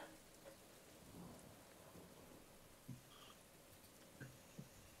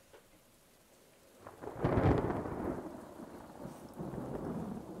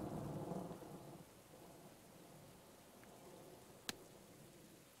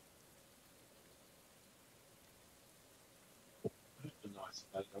 That's a nice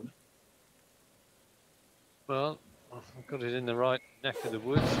plate on it. Well, I've got it in the right neck of the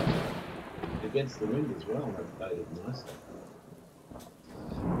woods. Against the wind as well, that played nicely.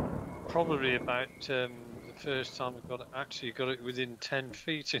 Probably about the first time I actually got it within 10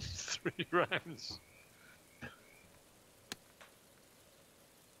 feet in 3 rounds.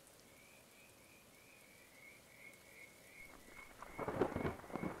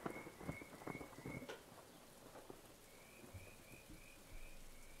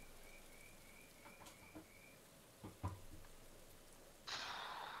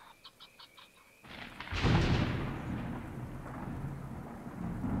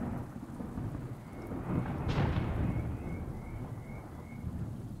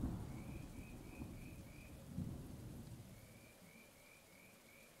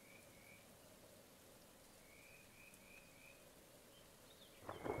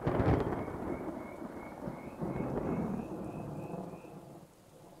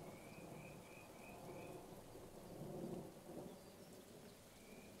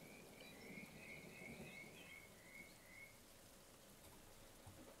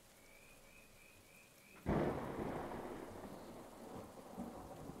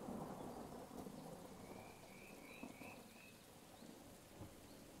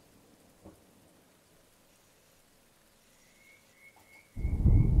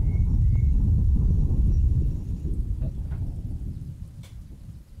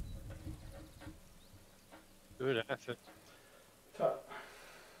 Good effort. Tut.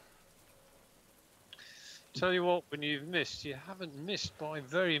 Tell you what, when you've missed, you haven't missed by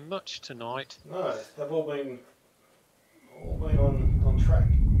very much tonight. No, they've all been on track.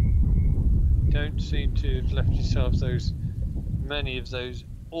 Don't seem to have left yourselves many of those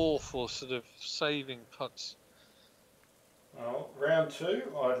awful sort of saving putts. Well, round 2,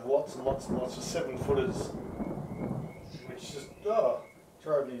 I had lots and lots and lots of 7-footers, which just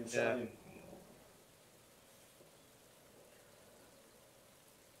drove me insane.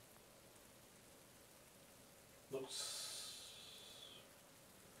 Looks,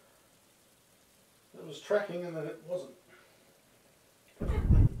 it was tracking and then it wasn't.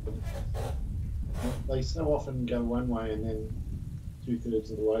 They so often go one way and then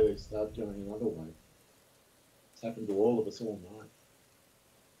 2/3 of the way they start going another way. It's happened to all of us all night.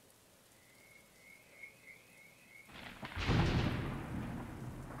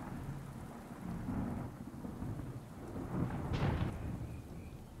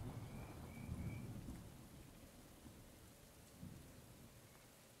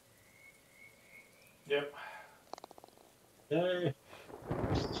 Yep. Yay.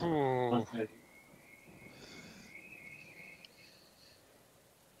 Okay.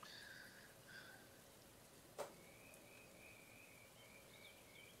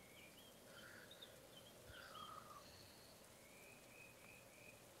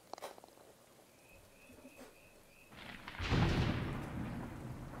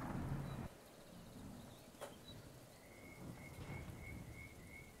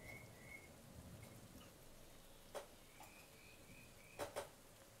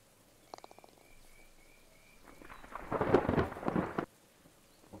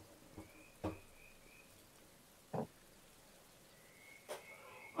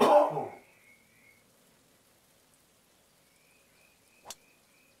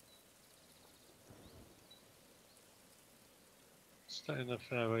 Stay in the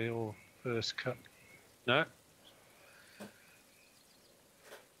fairway or first cut. No.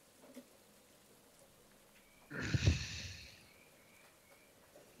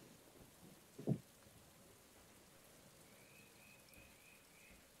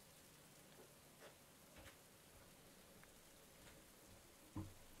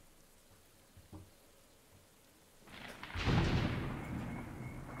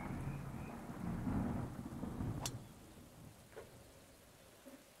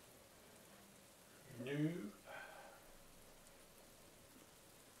 New.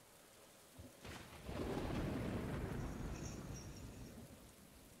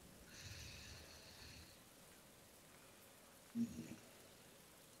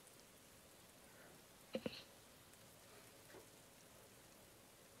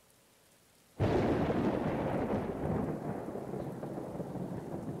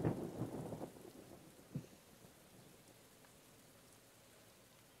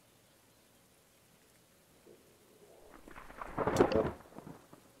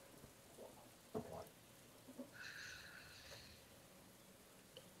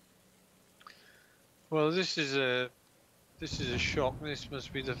 Well, this is a shock. This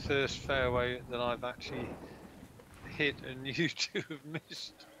must be the first fairway that I've actually hit and you two have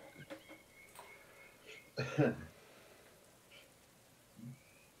missed.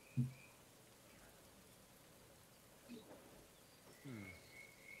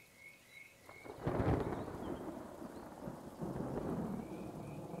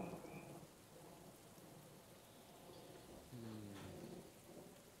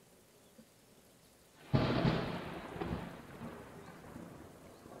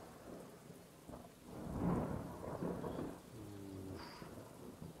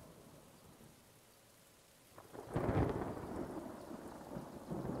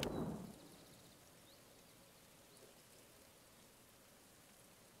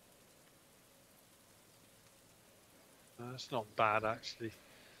 That's not bad, actually.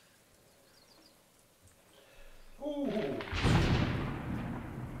 Ooh.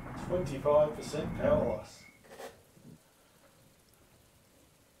 25% power loss.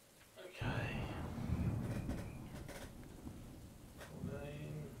 Okay. 14,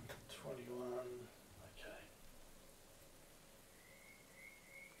 21. Okay.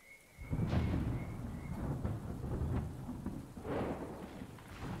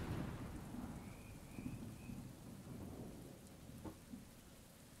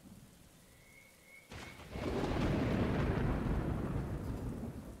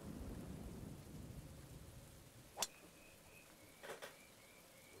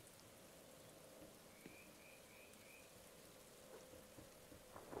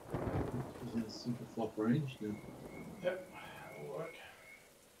 Is that a super flop range? No. Yep, that'll work.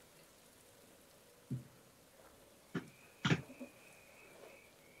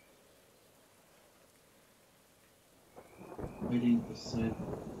 18%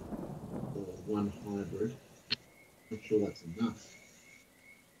 or one hybrid. Not sure that's enough.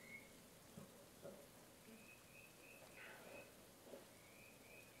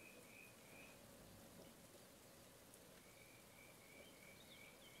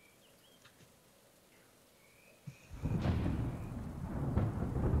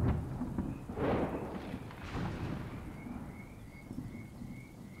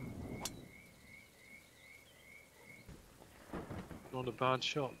 Not a bad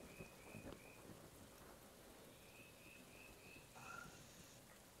shot.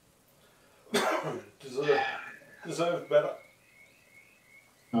 Deserved better.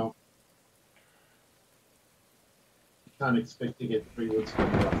 No. You can't expect to get 3 woods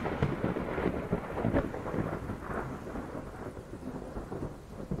from the rough.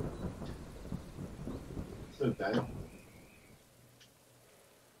 So bad.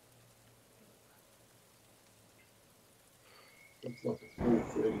 Looks like a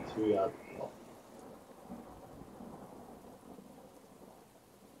full 32-yard block.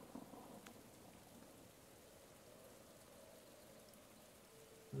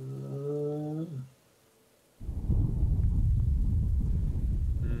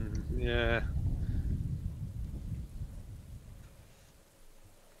 Yeah.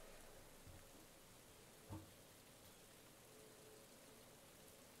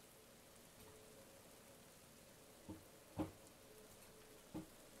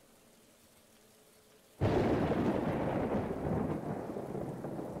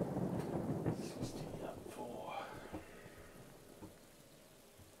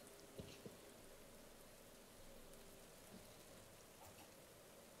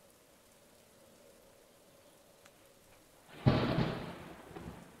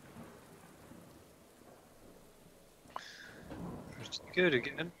 Good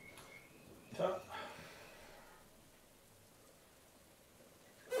again. Yeah.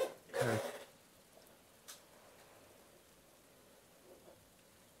 Okay.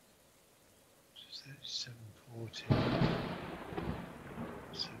 So 740.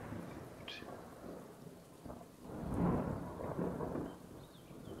 740.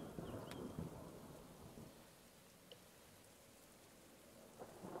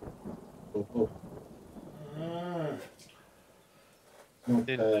 Oh. Not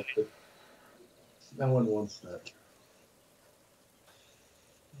bad, but no one wants that.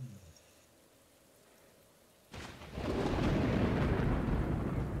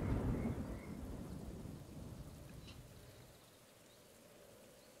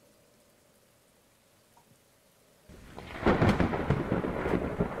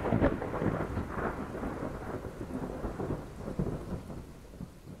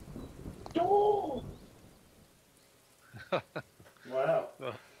 Oh! Wow.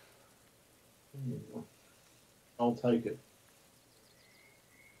 I'll take it.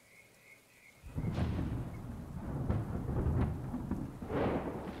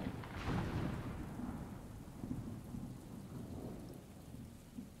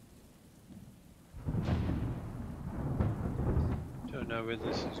 Don't know where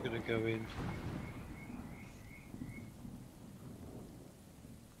this is going to go in.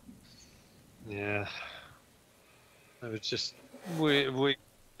 Yeah. It was just we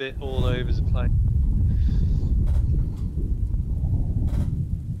bit all over the place.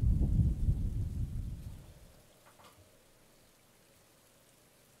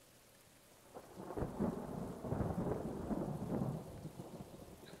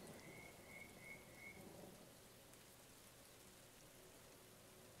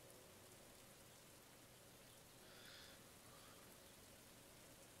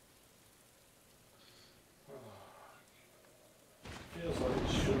 Feels like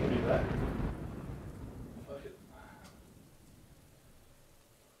it shouldn't be that. Fuck it.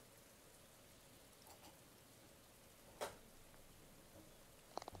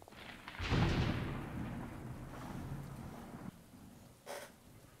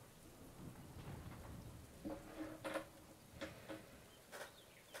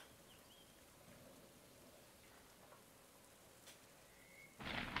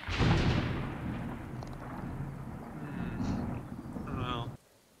 Well,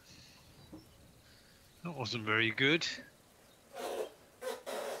 that wasn't very good.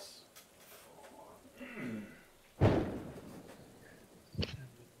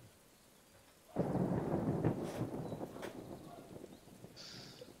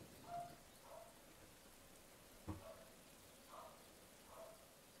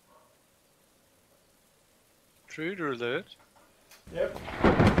 Intruder alert. Yep.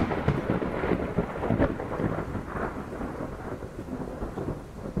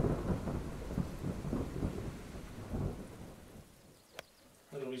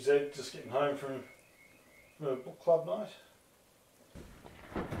 home from a book club night.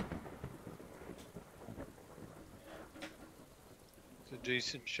 It's a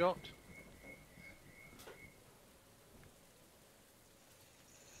decent shot.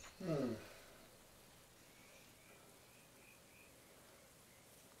 Hmm.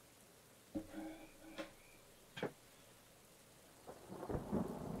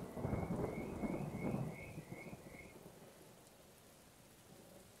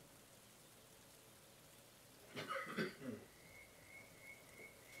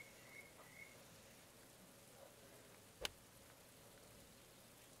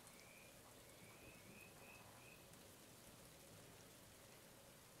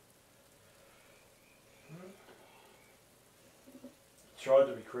 Tried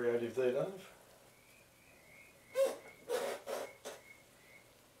to be creative there, Dave.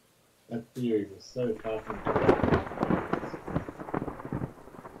 That theory was so far from correct.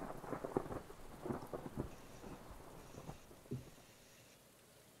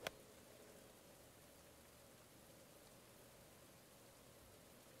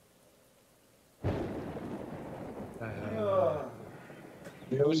 Ah.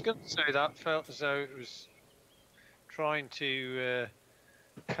 I was going to say that felt as though it was trying to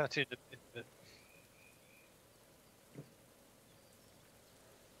cut in a bit, but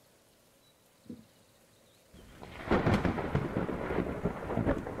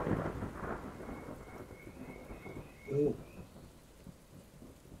Ooh.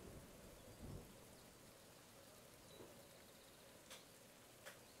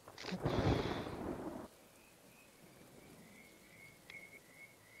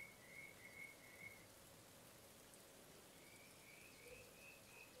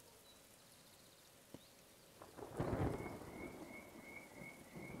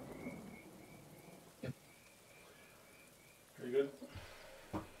 Very good.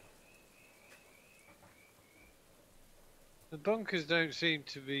 the bunkers don't seem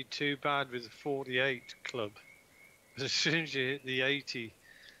to be too bad with the 48 club. But as soon as you hit the 80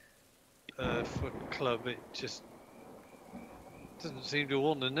 foot club, it just doesn't seem to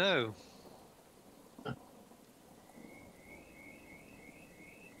want to know.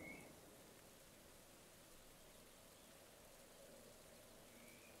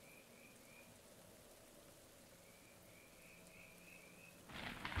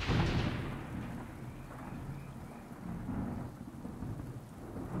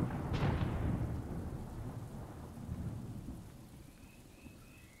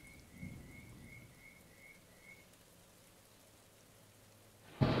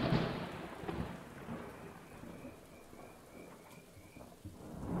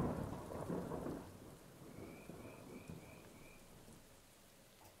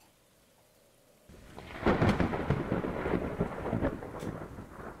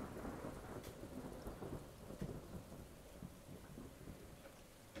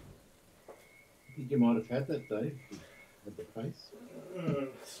 I think you might have had that, Dave, at the pace.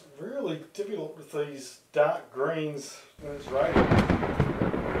 It's really difficult with these dark greens when it's raining.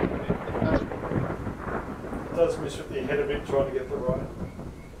 It does mess with your head a bit trying to get the right.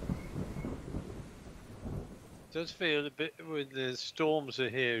 It does feel a bit, when the storms are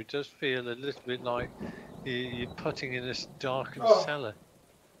here, it does feel a little bit like you're putting in a darkened cellar.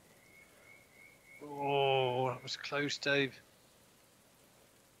 Oh, that was close, Dave.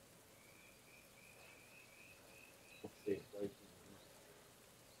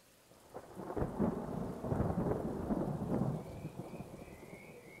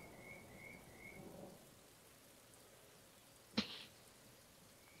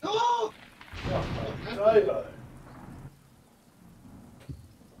 Oh! Davo.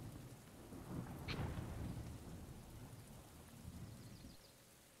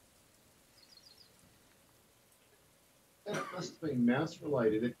 That must have been mouse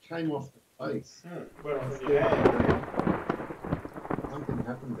related. It came off the face. Went off in your hand. Something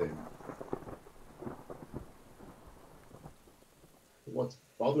happened then. What's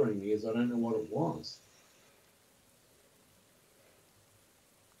bothering me is I don't know what it was.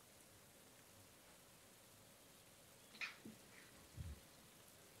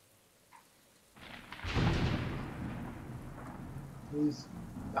 Who's...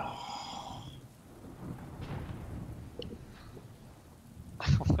 Oh.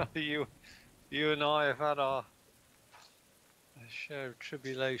 you and I have had our share of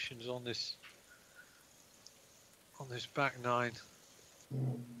tribulations on this back nine.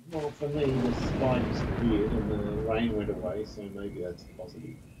 Well, for me, the spike disappeared and the rain went away, so maybe that's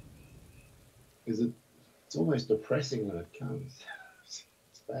positive. Because it's almost depressing when it comes. It's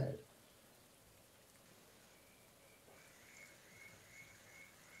bad.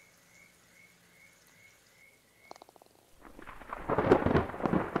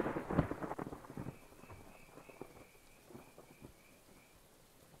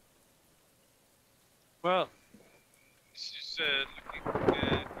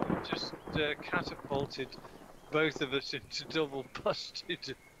 catapulted both of us into double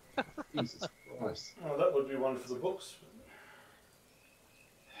busted. Jesus Christ. Oh, that would be one for the books.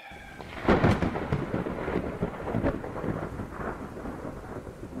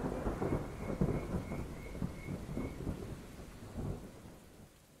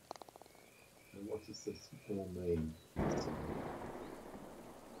 And what does this all mean?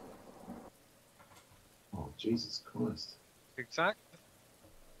 Oh, Jesus Christ. Exactly.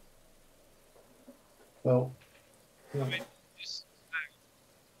 Well, I mean, just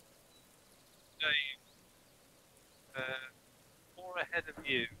Dave, 4 ahead of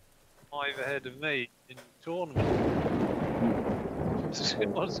you, 5 ahead of me in the tournament.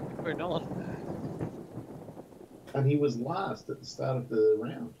 What's going on? and he was last at the start of the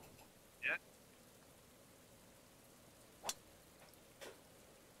round. Yeah.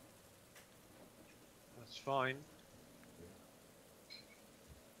 That's fine.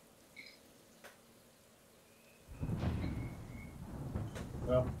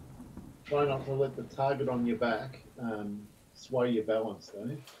 Well, try not to let the target on your back sway your balance,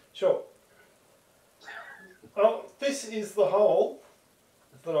 though. Sure. Well, this is the hole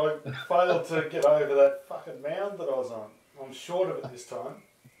that I failed to get over that fucking mound that I was on. I'm short of it this time.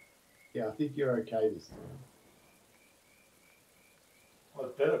 Yeah, I think you're okay this time.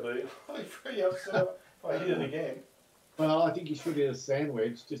 I'd better be. I'd be pretty upset if I hit it again. Well, I think you should hit a sand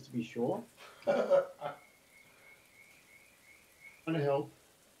wedge just to be sure. Trying to help.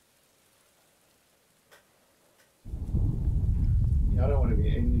 Yeah, I don't want to be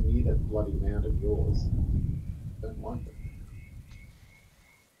anywhere near that bloody mound of yours. Don't like it.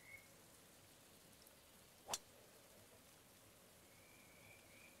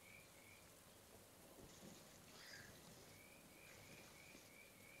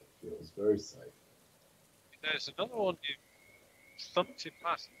 Feels very safe. There's another one you thumped it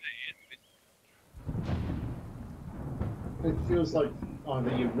past me. It feels like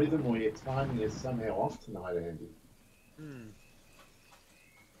either your rhythm or your timing is somehow off tonight, Andy.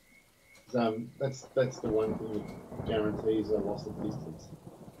 That's the one thing that guarantees a loss of distance.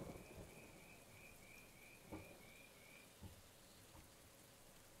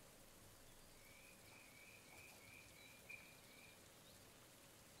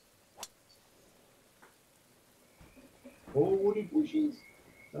 All woody bushes,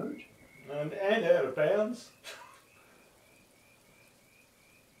 don't. And out of bounds.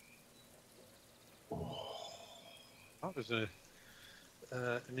 That was an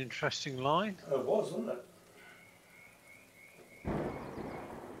interesting line. It was, wasn't it?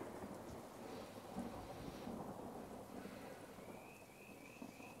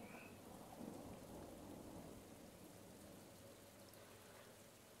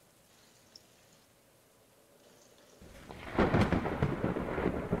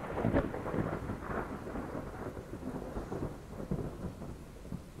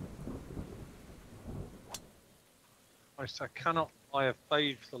 I cannot buy a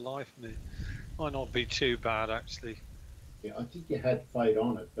fade for the life of me. Might not be too bad, actually. Yeah, I think you had fade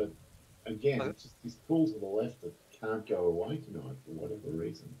on it, but again, it's just these pulls to the left that can't go away tonight for whatever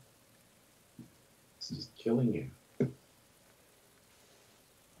reason. It's just killing you. Oh,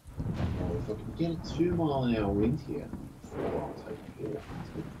 if I can get a 2 mile an hour wind here, I'll take 4. That's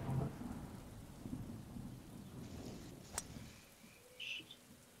good. 5. Shit.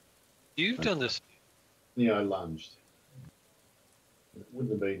 You've done this. Yeah, I lunged. It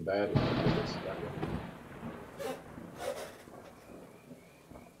wouldn't have been bad if I could have stuck it.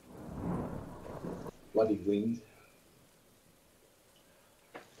 Bloody wind.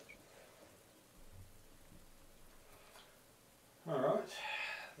 Alright.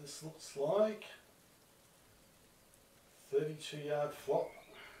 This looks like 32-yard flop.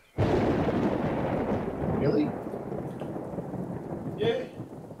 Really? Yeah,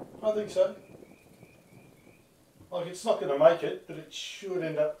 I think so. Like, it's not going to make it, but it should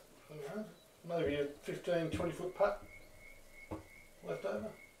end up, I don't know, maybe a 15, 20 foot putt left over.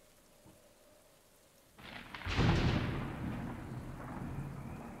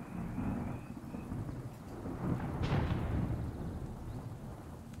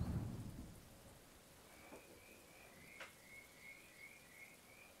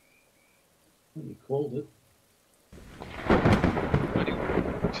 Well, you called it.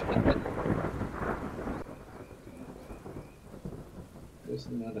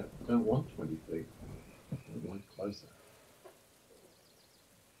 Personally, I don't want 20 feet. I want closer.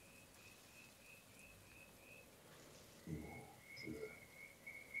 Oh, this is a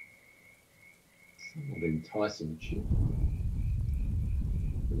somewhat enticing chip.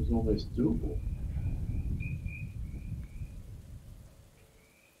 It was almost doable.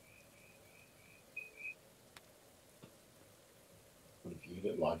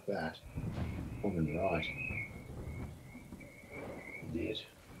 like that. Woman, right. Idiot.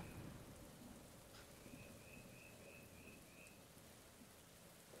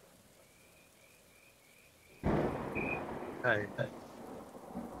 Hey.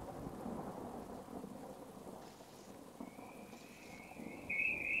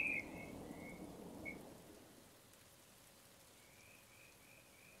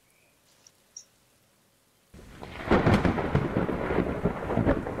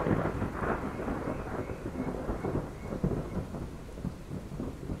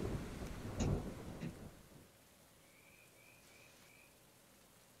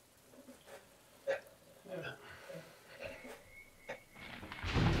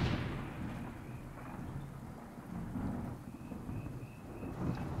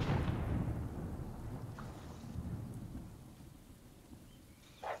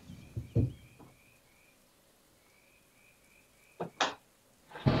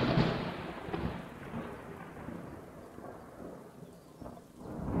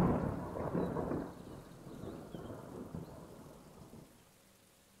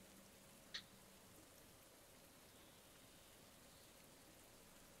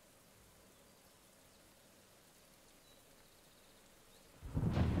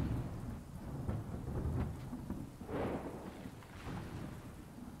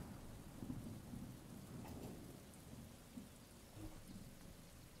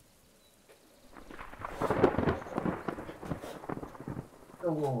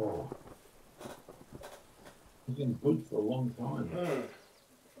 Oh. It's been good for a long time.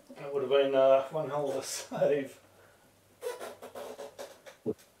 That would have been one hell of a save.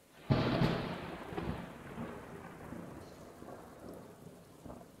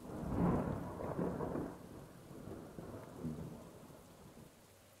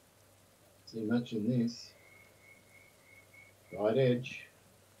 See much in this. Right edge.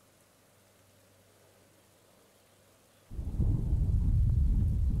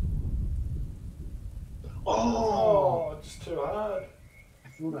 Oh! Oh, just too hard. I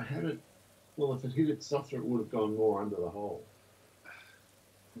thought I had it. Well, if it hit it softer, it would have gone more under the hole.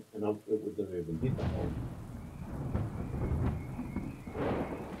 And it would have even hit the hole.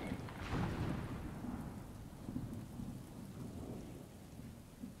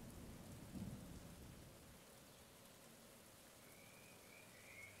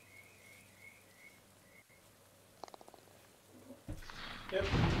 Yep.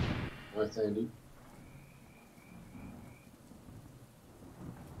 Nice, Andy.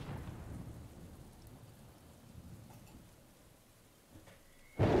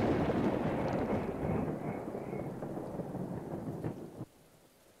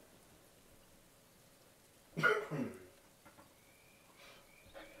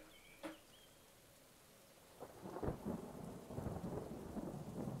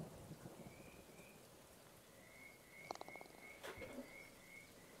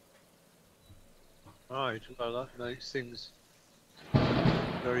 Right, well that makes things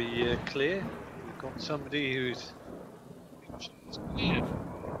very clear. We've got somebody who's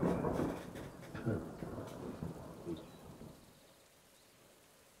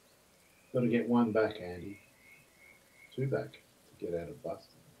Got to get one back, Andy. Two back to get out of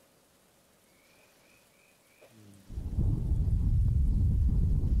busting.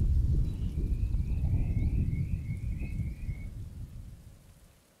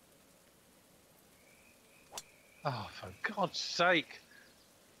 Oh, for God's sake!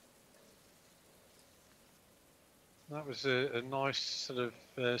 That was a nice sort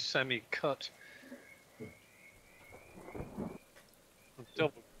of semi-cut.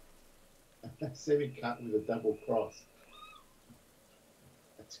 Double. Semi-cut with a double cross.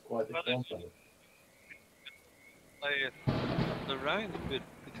 That's quite the combo. Play the round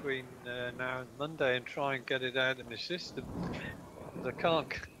between now and Monday and try and get it out of my system. I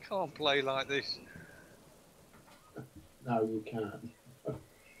can't play like this. No, you can't.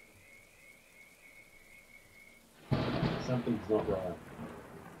 Something's not right.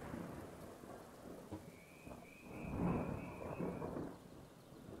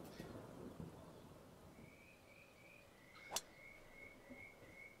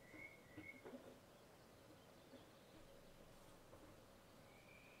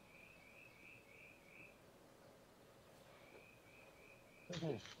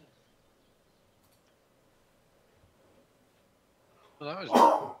 Well, that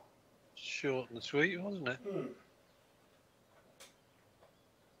was short and sweet, wasn't it?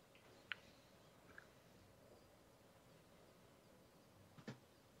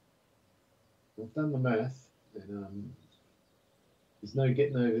 I've done the math, and there's no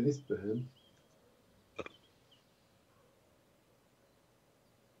getting over this burn.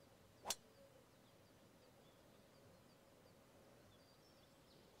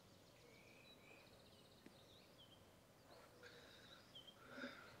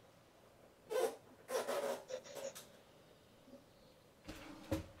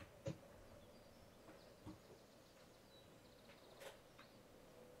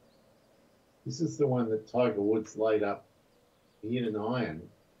 This is the one that Tiger Woods laid up. He hit an iron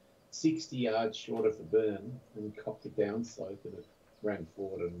 60 yards short of the burn and copped a downslope, and it ran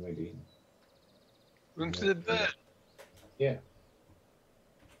forward and went in. Into the burn. Yeah.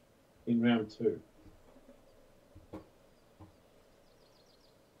 In round 2.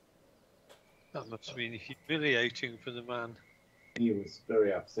 That must have been humiliating for the man. He was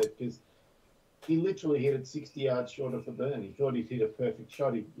very upset because he literally hit it 60 yards short of the burn. He thought he'd hit a perfect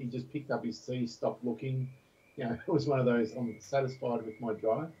shot. He just picked up his tee, stopped looking. You know, it was one of those, I'm satisfied with my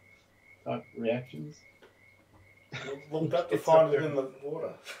drive type reactions. Looked up to find it in the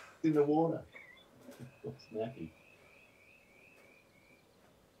water. In the water. Looks snappy.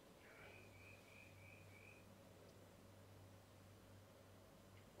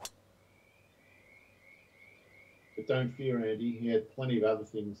 But don't fear, Andy. He had plenty of other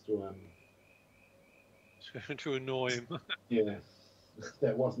things to To annoy him. Yeah,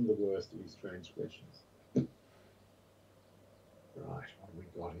 that wasn't the worst of his transgressions. Right, what have we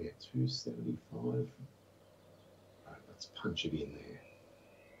got here? 275. Right, let's punch it in there.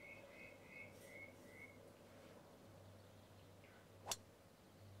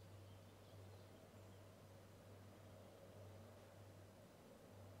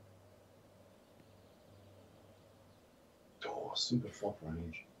 Oh, super flop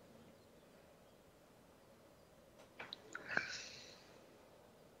range.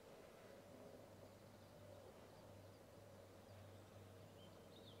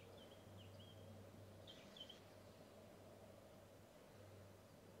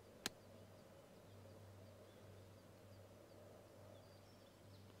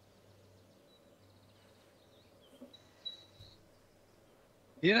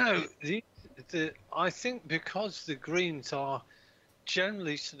 You know, I think because the greens are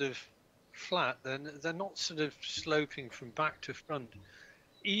generally sort of flat, they're not sort of sloping from back to front.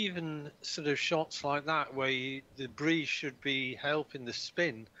 Even sort of shots like that where the breeze should be helping the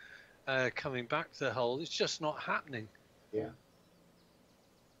spin coming back to the hole, it's just not happening. Yeah.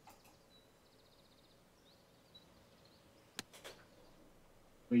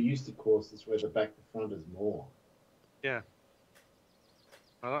 We're used to courses where the back to front is more. Yeah.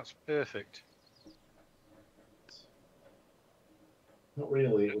 Well, that's perfect. Not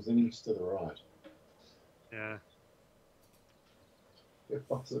really, it was an inch to the right. Yeah. It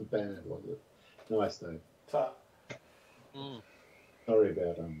wasn't bad, was it? Nice though. So, Sorry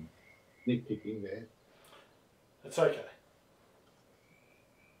about nitpicking there. it's okay.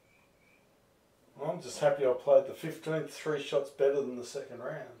 I'm just happy I played the 15th 3 shots better than the second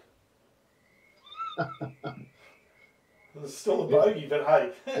round. It's still a bogey, but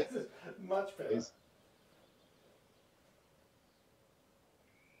hey, much better. Yes.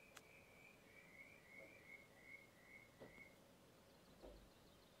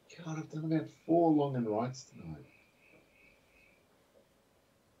 God, I've done about 4 long and rights tonight.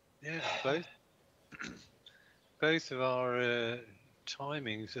 Yeah, both of our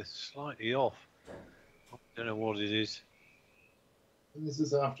timings are slightly off. I don't know what it is. And this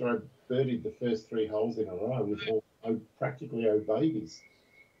is after I birdied the first 3 holes in a row with practically babies.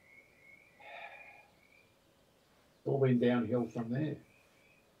 It's all been downhill from there.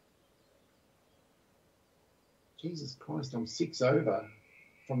 Jesus Christ, I'm 6 over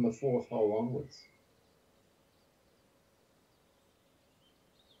from the 4th hole onwards.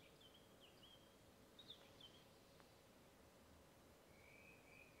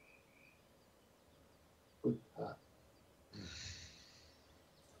 Good putt.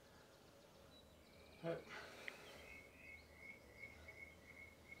 I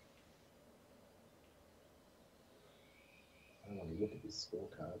want to look at this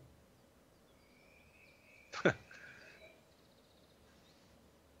scorecard.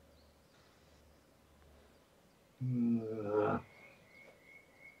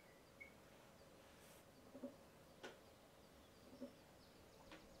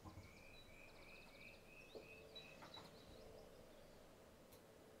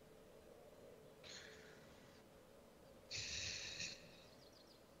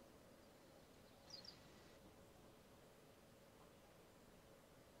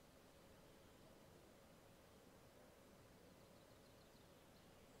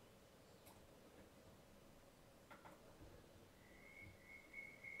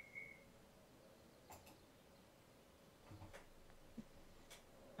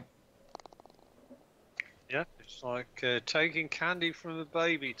 Yeah, it's like taking candy from a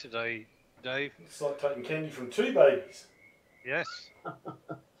baby today, Dave. It's like taking candy from 2 babies. Yes.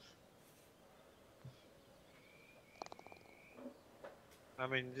 I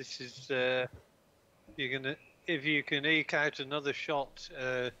mean, this is you're gonna, if you can eke out another shot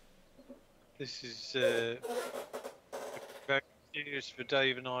This is very serious for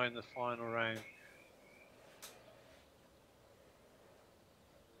Dave and I in the final round.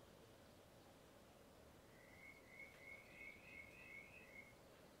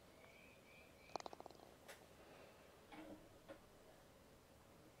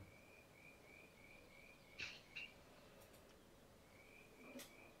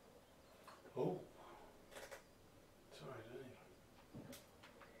 Oh. Sorry, Danny.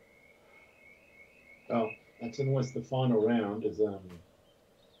 Oh, that's almost the final round is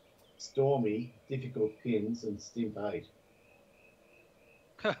Stormy, difficult pins, and Stimp 8.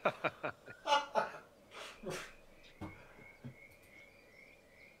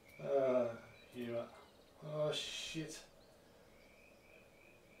 Humour. Oh, shit.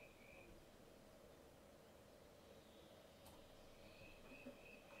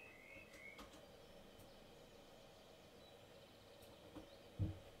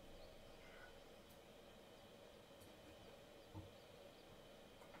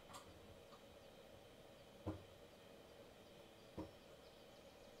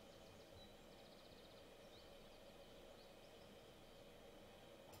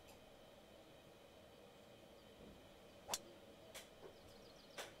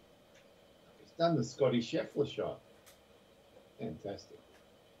 He's done the Scotty Scheffler shot. Fantastic.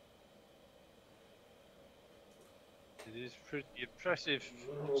 It is pretty impressive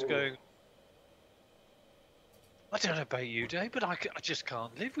what's going on. I don't know about you, Dave, but I just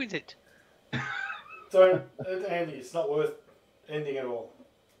can't live with it. Don't, Andy, it's not worth ending at all.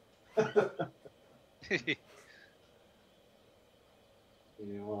 Yeah,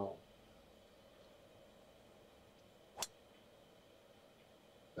 well.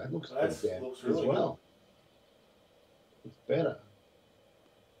 That looks That pretty bad looks as really well. It's better.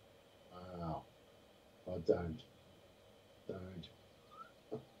 Wow. Oh, don't.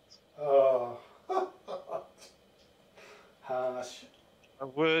 Oh. Harsh. My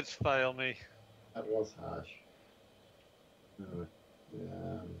words fail me. That was harsh. No.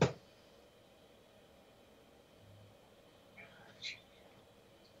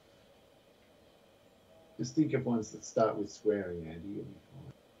 Just think of ones that start with swearing, Andy. You'll be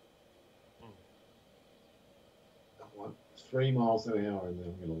fine. I want 3 miles an hour and then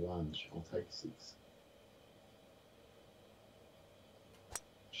I'm going to lunge. I'll take 6.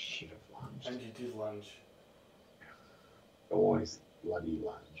 Should have lunged. And you did lunge. Always bloody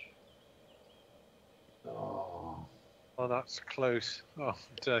lunge. Oh. Oh, that's close. Oh,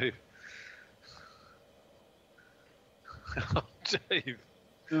 Dave. Oh, Dave.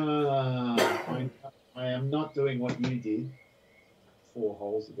 I am not doing what you did 4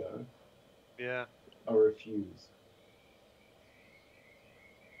 holes ago. Yeah. I refuse.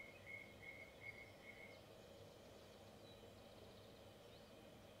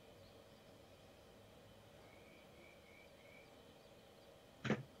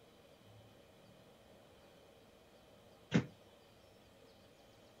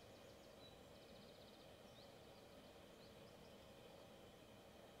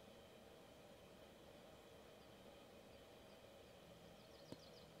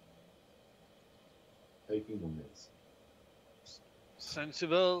 Taking the miss.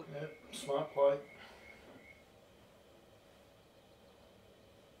 Sensible. Yep, smart play.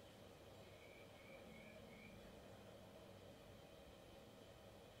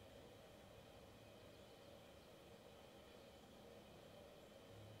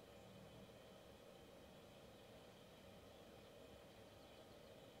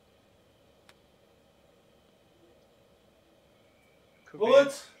 Could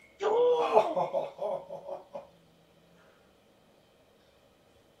Bullets!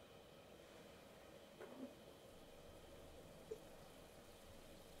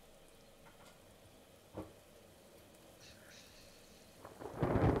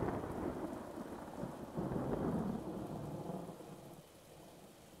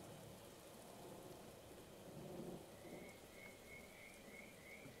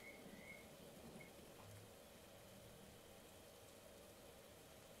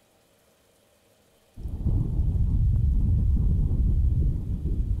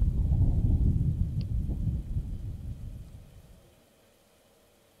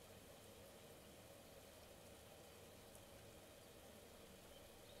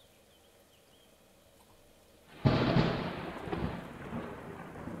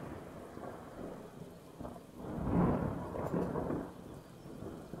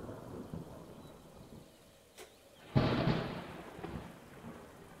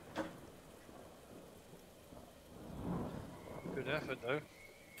 Good effort, though.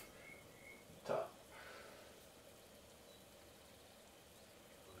 Tough.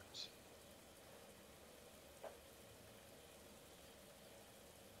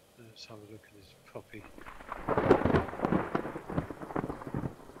 Let's have a look at this puppy.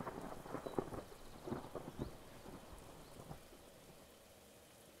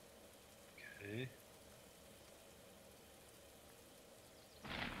 Okay.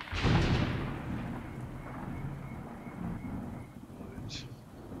 Right.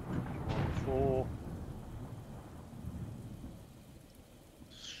 4.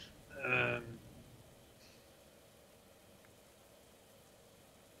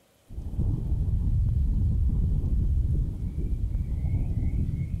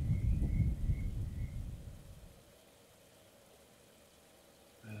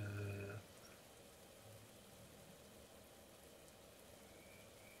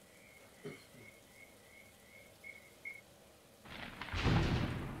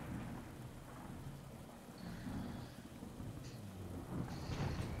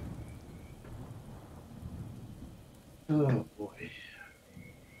 Oh boy.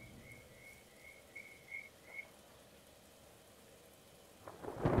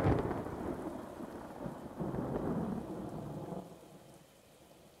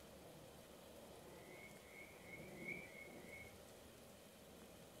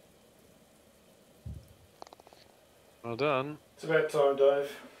 Well done. It's about time,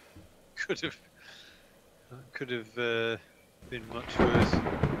 Dave. Could have been much worse.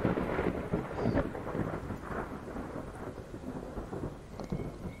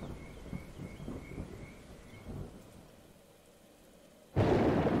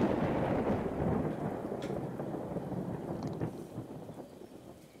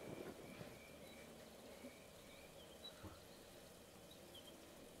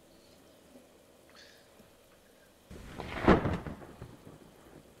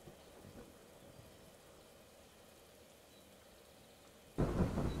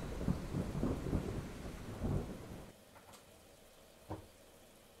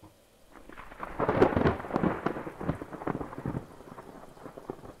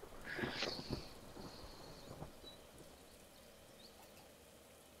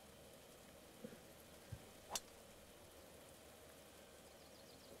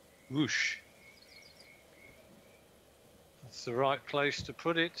 Whoosh. That's the right place to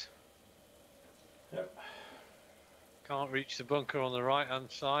put it. Yep. Can't reach the bunker on the right hand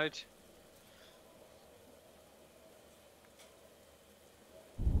side.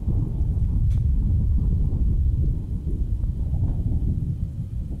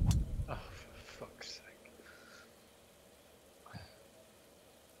 Oh, for fuck's sake.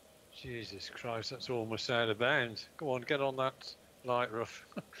 Jesus Christ, that's almost out of bounds. Go on, get on that light rough.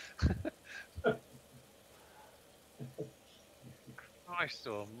 Christ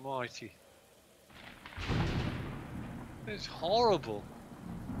almighty. It's horrible.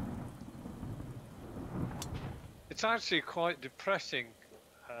 It's actually quite depressing.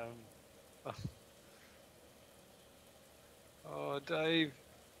 Oh, Dave.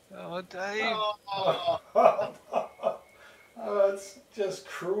 Oh, Dave. Oh, it's just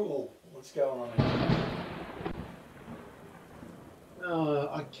cruel. What's going on here? No,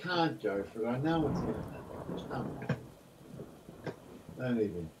 I can't go for it. I know what's going to happen. Come on. Don't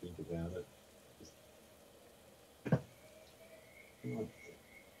even think about it. Just...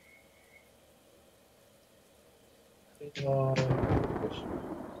 Oh, gosh.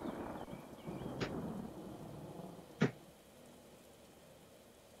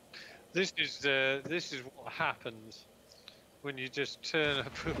 This is what happens when you just turn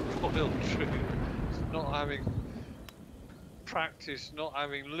up a Royal Troop, not having practiced, not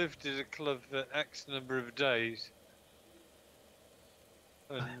having lived at a club for X number of days,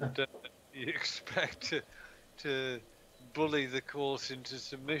 and you expect to bully the course into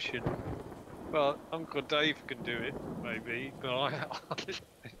submission. Well, Uncle Dave can do it, maybe, but it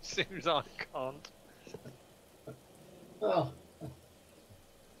seems I can't. Oh.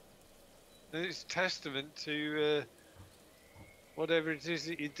 And it's testament to whatever it is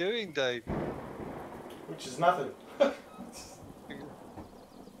that you're doing, Dave. Which is nothing.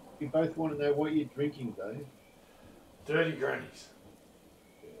 You both want to know what you're drinking, Dave? Dirty grannies.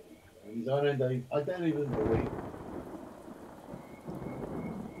 I don't even believe.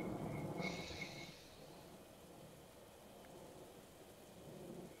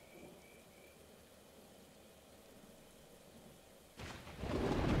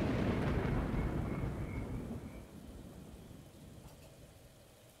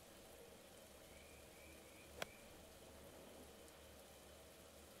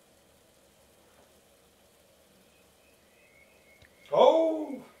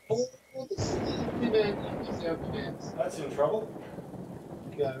 Oh! Oh, the sleepy man is our chance. That's in trouble.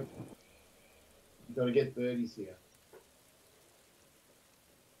 Go. You've got to get birdies here.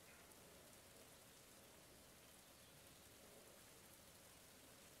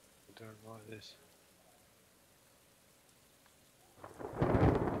 don't like this. I do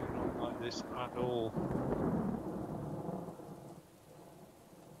not like this at all.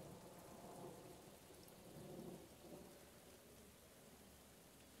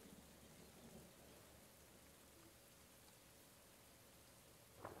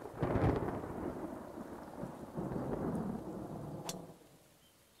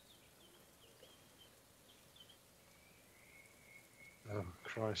 Oh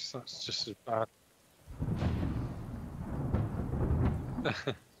Christ, that's just as bad.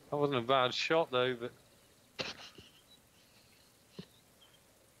 That wasn't a bad shot though, but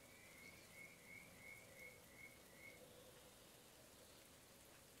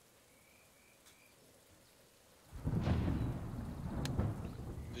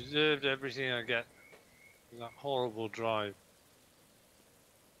deserved everything I get. That horrible drive.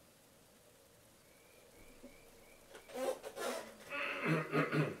 Oh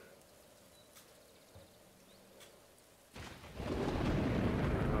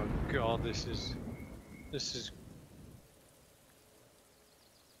God, this is.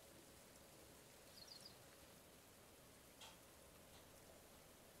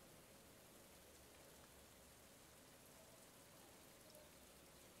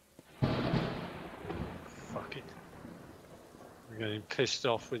 Fuck it. I'm getting pissed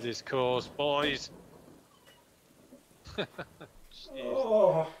off with this course, boys. Jeez.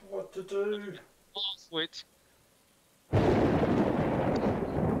 Oh, what to do? Switch.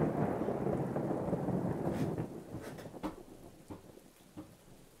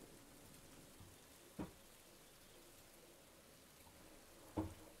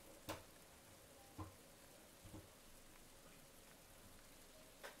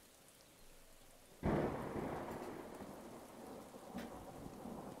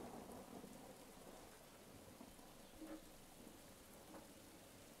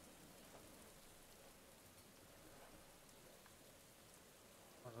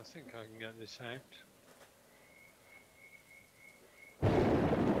 I think I can get this out.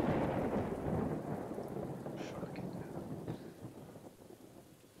 Fuck it.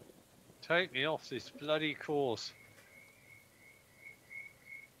 Take me off this bloody course.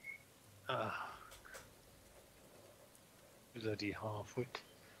 Ah. Bloody half-wit.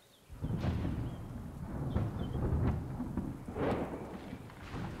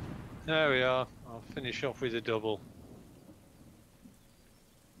 There we are. I'll finish off with a double.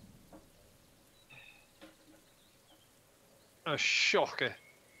 A shocker.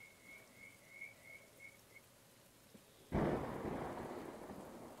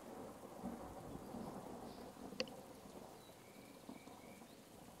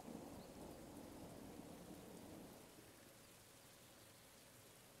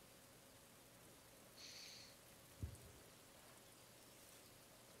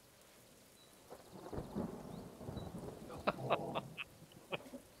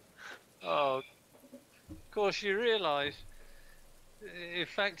 Oh, of course you realise,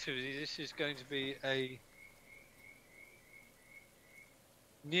 effectively, this is going to be a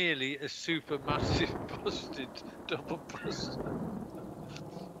nearly a super massive busted double bust.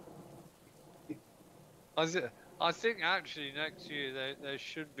 I think actually next year there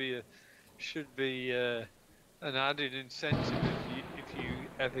should be an added incentive if you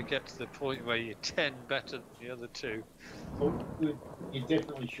ever get to the point where you're 10 better than the other two. Oh, you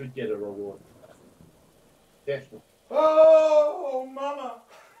definitely should get a reward for that. Definitely. Oh, mama!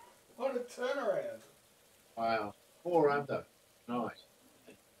 What a turnaround! Wow. 4 under. Nice.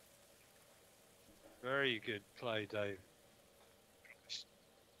 Very good play, Dave. As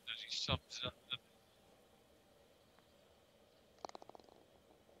he sums up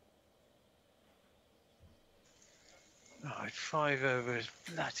the oh, 5 overs,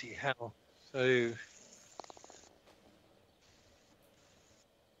 bloody hell. So,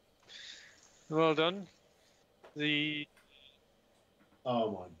 well done. The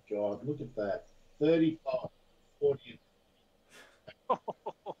Oh my God, look at that. 35, 40. I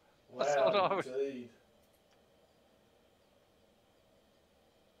thought I Wow, was, indeed.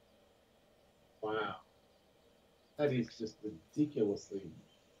 Wow. That is just ridiculously.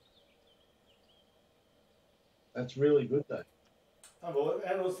 That's really good though. Unbelievable.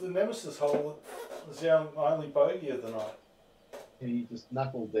 And it was the Nemesis hole that was the only bogey of the night. And he just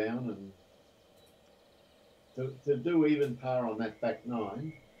knuckled down and to do even par on that back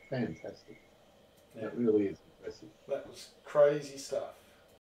 9, fantastic. Yeah. That really is impressive. That was crazy stuff.